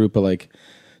big group of like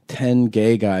 10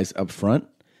 gay guys up front,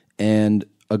 and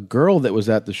a girl that was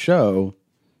at the show.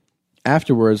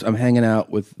 Afterwards, I'm hanging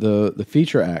out with the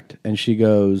feature act, and she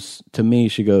goes to me.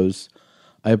 She goes,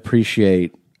 "I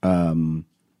appreciate the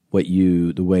way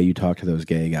you talk to those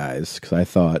gay guys, because I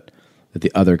thought that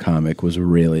the other comic was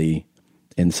really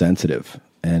insensitive."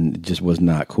 And it just was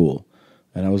not cool.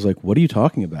 And I was like, what are you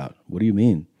talking about? What do you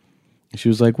mean? And she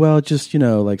was like, well, just,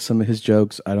 like some of his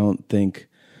jokes, I don't think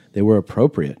they were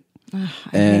appropriate.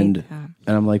 And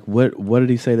I'm like, what did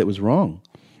he say that was wrong?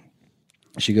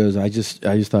 She goes, I just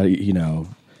thought,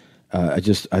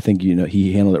 I think,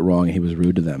 he handled it wrong and he was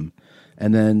rude to them.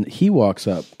 And then he walks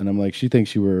up and I'm like, she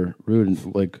thinks you were rude.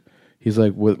 And like, he's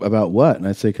like, about what? And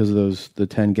I say, because of the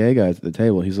 10 gay guys at the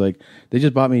table. He's like, they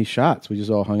just bought me shots. We just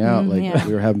all hung out. We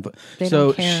were having fun.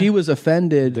 So she was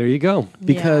offended. There you go.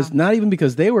 Because not even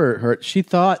because they were hurt. She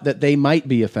thought that they might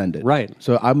be offended. Right.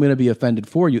 So I'm going to be offended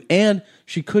for you. And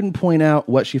she couldn't point out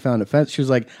what she found offensive. She was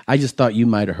like, I just thought you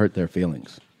might have hurt their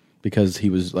feelings. Because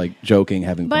he was like joking,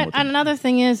 having fun with them. But another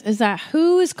thing is that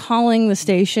who is calling the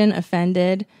station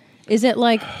offended? Is it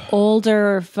like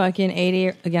older fucking 80?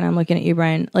 Again, I'm looking at you,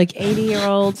 Brian. Like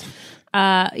 80-year-olds. You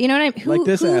know what I mean? Who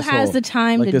has the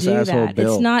time to do that?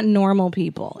 Bill. It's not normal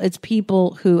people. It's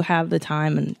people who have the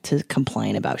time to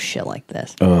complain about shit like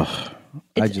this. Ugh.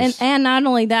 And not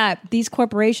only that, these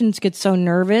corporations get so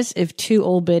nervous if two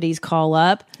old biddies call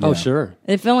up. Oh, sure.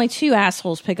 If only two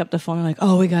assholes pick up the phone and like,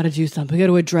 oh, we got to do something. We got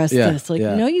to address this. Like,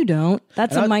 no, you don't.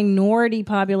 That's a minority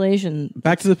population.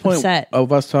 Back to the point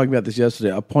of us talking about this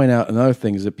yesterday, I'll point out another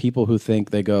thing is that people who think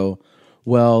they go,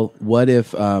 well, what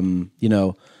if,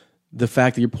 the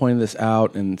fact that you're pointing this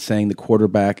out and saying the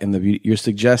quarterback and you're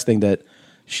suggesting that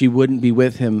she wouldn't be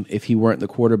with him if he weren't the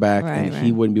quarterback, and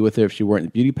he wouldn't be with her if she weren't in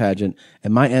the beauty pageant.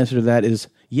 And my answer to that is,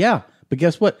 yeah, but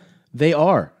guess what? They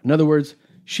are. In other words,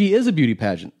 she is a beauty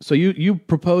pageant. So you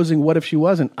proposing what if she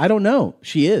wasn't? I don't know.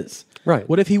 She is. Right.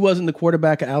 What if he wasn't the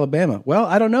quarterback of Alabama? Well,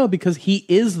 I don't know, because he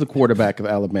is the quarterback of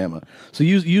Alabama. So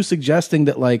you suggesting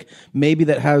that like maybe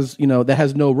that has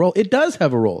no role. It does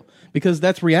have a role, because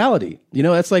that's reality.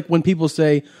 That's like when people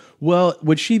say, well,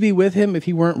 would she be with him if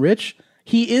he weren't rich?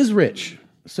 He is rich.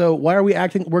 So why are we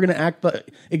acting? We're going to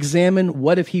examine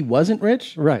what if he wasn't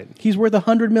rich? Right. He's worth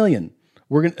 $100 million.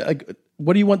 We're going to.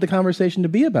 What do you want the conversation to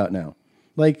be about now?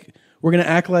 Like we're going to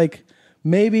act like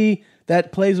maybe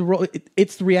that plays a role.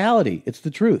 It's the reality. It's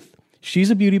the truth. She's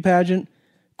a beauty pageant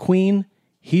queen.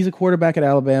 He's a quarterback at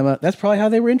Alabama. That's probably how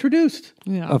they were introduced.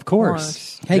 Yeah, of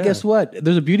course. Hey, guess what?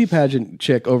 There's a beauty pageant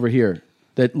chick over here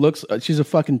that looks. She's a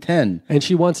fucking 10, and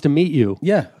she wants to meet you.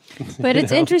 Yeah. But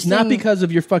it's interesting. Not because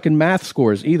of your fucking math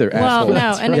scores either, well, asshole.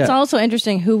 no, and it's also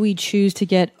interesting who we choose to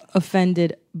get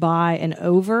offended by and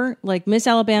over. Like Miss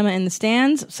Alabama in the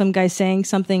stands, some guy saying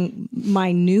something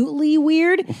minutely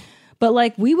weird. But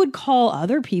like we would call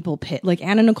other people like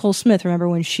Anna Nicole Smith. Remember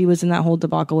when she was in that whole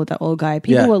debacle with that old guy?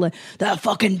 People were like, that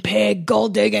fucking pig,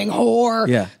 gold digging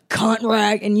whore, cunt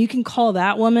rag. And you can call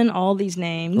that woman all these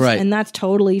names. Right. And that's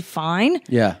totally fine.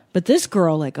 Yeah. But this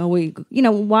girl, like,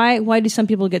 why do some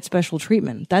people get special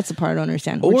treatment? That's the part I don't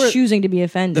understand. Or we're choosing to be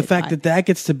offended. The fact that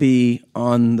gets to be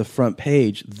on the front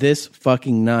page, this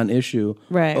fucking non-issue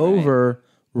over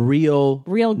real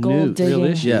gold news. digging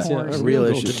real issues. Yeah, real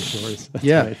issues.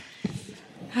 Yeah. Right.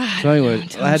 So anyway,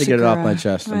 I had to get it off my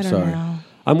chest. I'm sorry.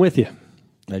 I'm with you.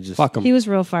 I just fuck him. He was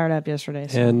real fired up yesterday.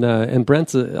 So. And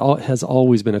Brent has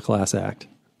always been a class act.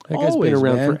 That guy's been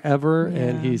around forever,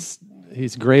 and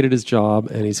he's great at his job,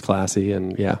 and he's classy,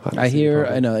 and I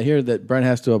hear that Brent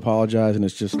has to apologize, and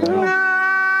it's just like.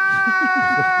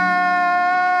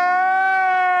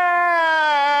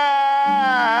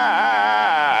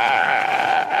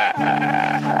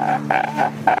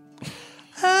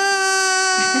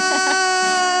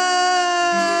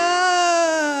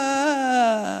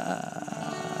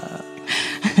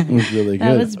 really good.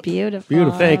 That was beautiful.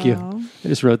 Beautiful. Thank you. I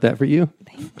just wrote that for you.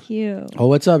 Thank you. Oh,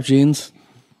 what's up, Jeans?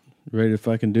 Ready to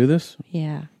fucking do this?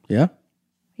 Yeah. Yeah?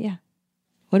 Yeah.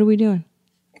 What are we doing?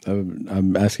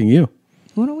 I'm asking you.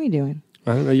 What are we doing?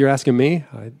 I don't know. You're asking me?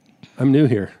 I'm new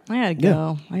here. I gotta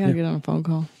go. I gotta get on a phone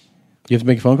call. You have to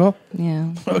make a phone call?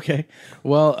 Yeah. Okay.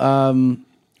 Well,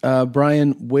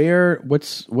 Brian,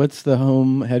 what's the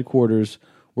home headquarters?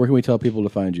 Where can we tell people to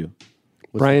find you?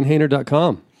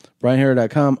 BrianHainer.com.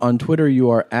 BrianHainer.com. On Twitter, you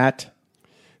are at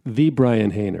The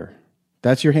Brian Hainer.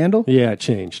 That's your handle? Yeah, it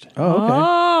changed. Oh, okay.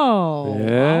 Oh.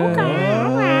 Yeah.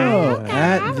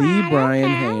 At The Brian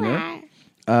Hainer.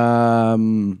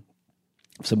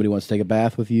 If somebody wants to take a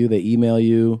bath with you, they email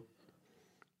you.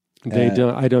 They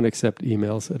don't. I don't accept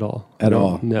emails at all. At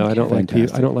all? No, I don't like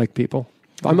people. I don't like people.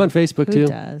 I'm on Facebook Who too.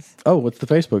 does? Oh, what's the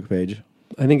Facebook page?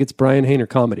 I think it's Brian Hainer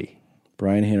Comedy.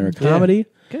 Brian Hainer Comedy.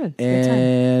 Good.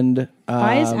 And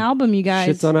Buy his album, you guys.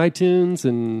 Shit's on iTunes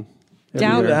and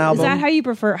Down. everywhere. Is that how you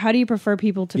prefer? How do you prefer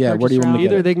people to purchase? where do you want me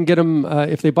to Either they can get them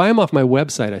if they buy them off my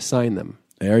website. I sign them.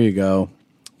 There you go.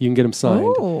 You can get them signed.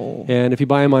 Oh. And if you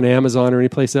buy them on Amazon or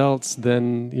anyplace else,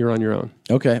 then you're on your own.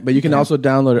 Okay, but you can also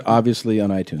download it, obviously,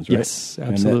 on iTunes, right? Yes,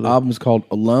 And absolutely. the album is called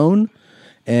Alone,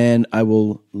 and I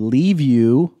will leave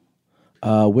you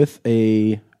with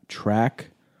a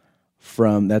track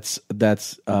from that's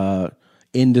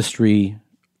industry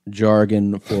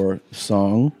jargon for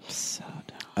song. So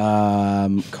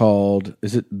called,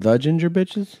 is it The Ginger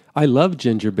Bitches? I love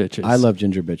ginger bitches. I love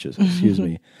ginger bitches. Excuse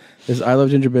me. This is I Love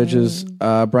Ginger Bitches.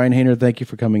 Brian Hainer, thank you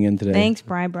for coming in today. Thanks,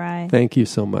 Bri. Thank you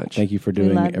so much. Thank you for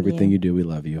doing love everything you. you do. We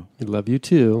love you. We love you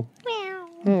too.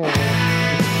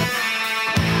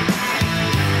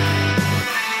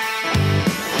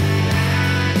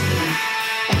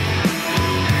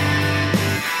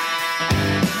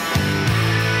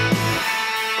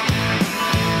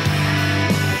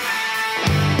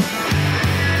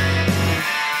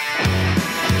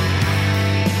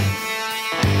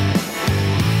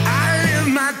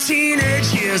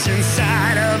 Teenage years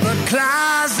inside of a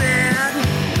closet,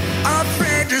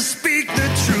 afraid to speak the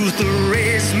truth or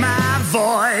raise my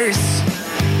voice,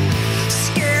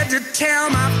 scared to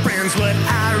tell my friends what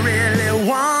I really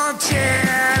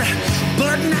wanted,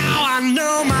 but now I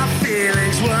know my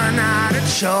feelings were not a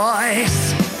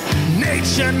choice.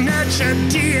 Nature, nurture,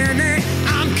 DNA,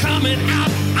 I'm coming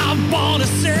out, I wanna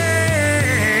say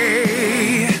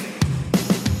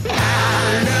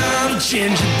I love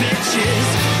ginger bitches.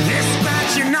 They're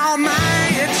scratching all my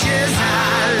itches. I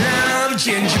love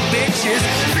ginger bitches.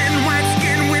 Thin white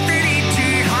skin with an ET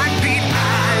heartbeat.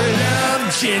 I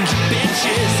love ginger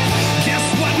bitches. Guess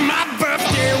what my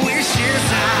birthday wish is?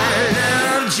 I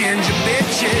love ginger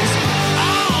bitches.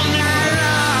 All night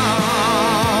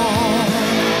long.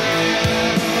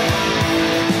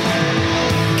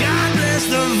 God bless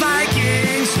the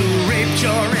Vikings who raped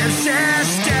your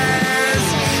ancestors.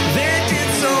 They did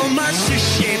so much to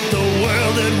shape the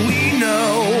world that we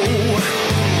know.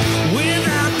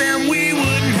 Without them, we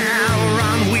wouldn't have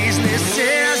Ron Weasley's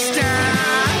sister,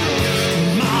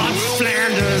 Maud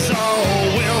Flanders, or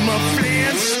Wilma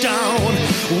Flintstone.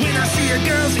 When I see a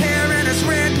girl's hair and it's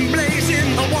red and blazing,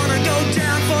 I wanna go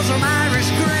down for some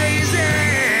Irish grazing.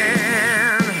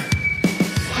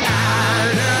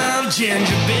 I love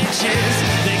ginger bitches.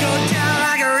 They go down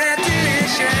like a red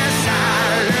delicious.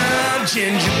 I love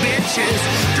ginger bitches.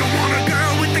 Don't want a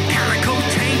girl with the calico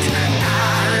taint.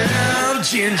 I love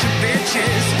ginger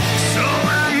bitches. So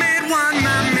I made one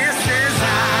my missus.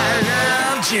 I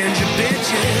love ginger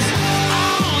bitches.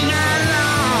 All night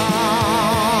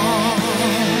long.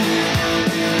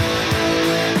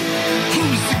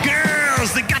 Who's the girls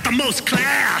that got the most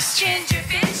class? Ginger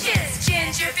bitches,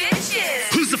 ginger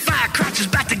bitches. Who's the firecrotchers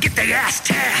about to get their ass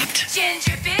tapped?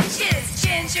 Ginger bitches,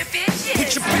 ginger bitches.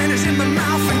 Put your panties in my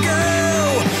mouth and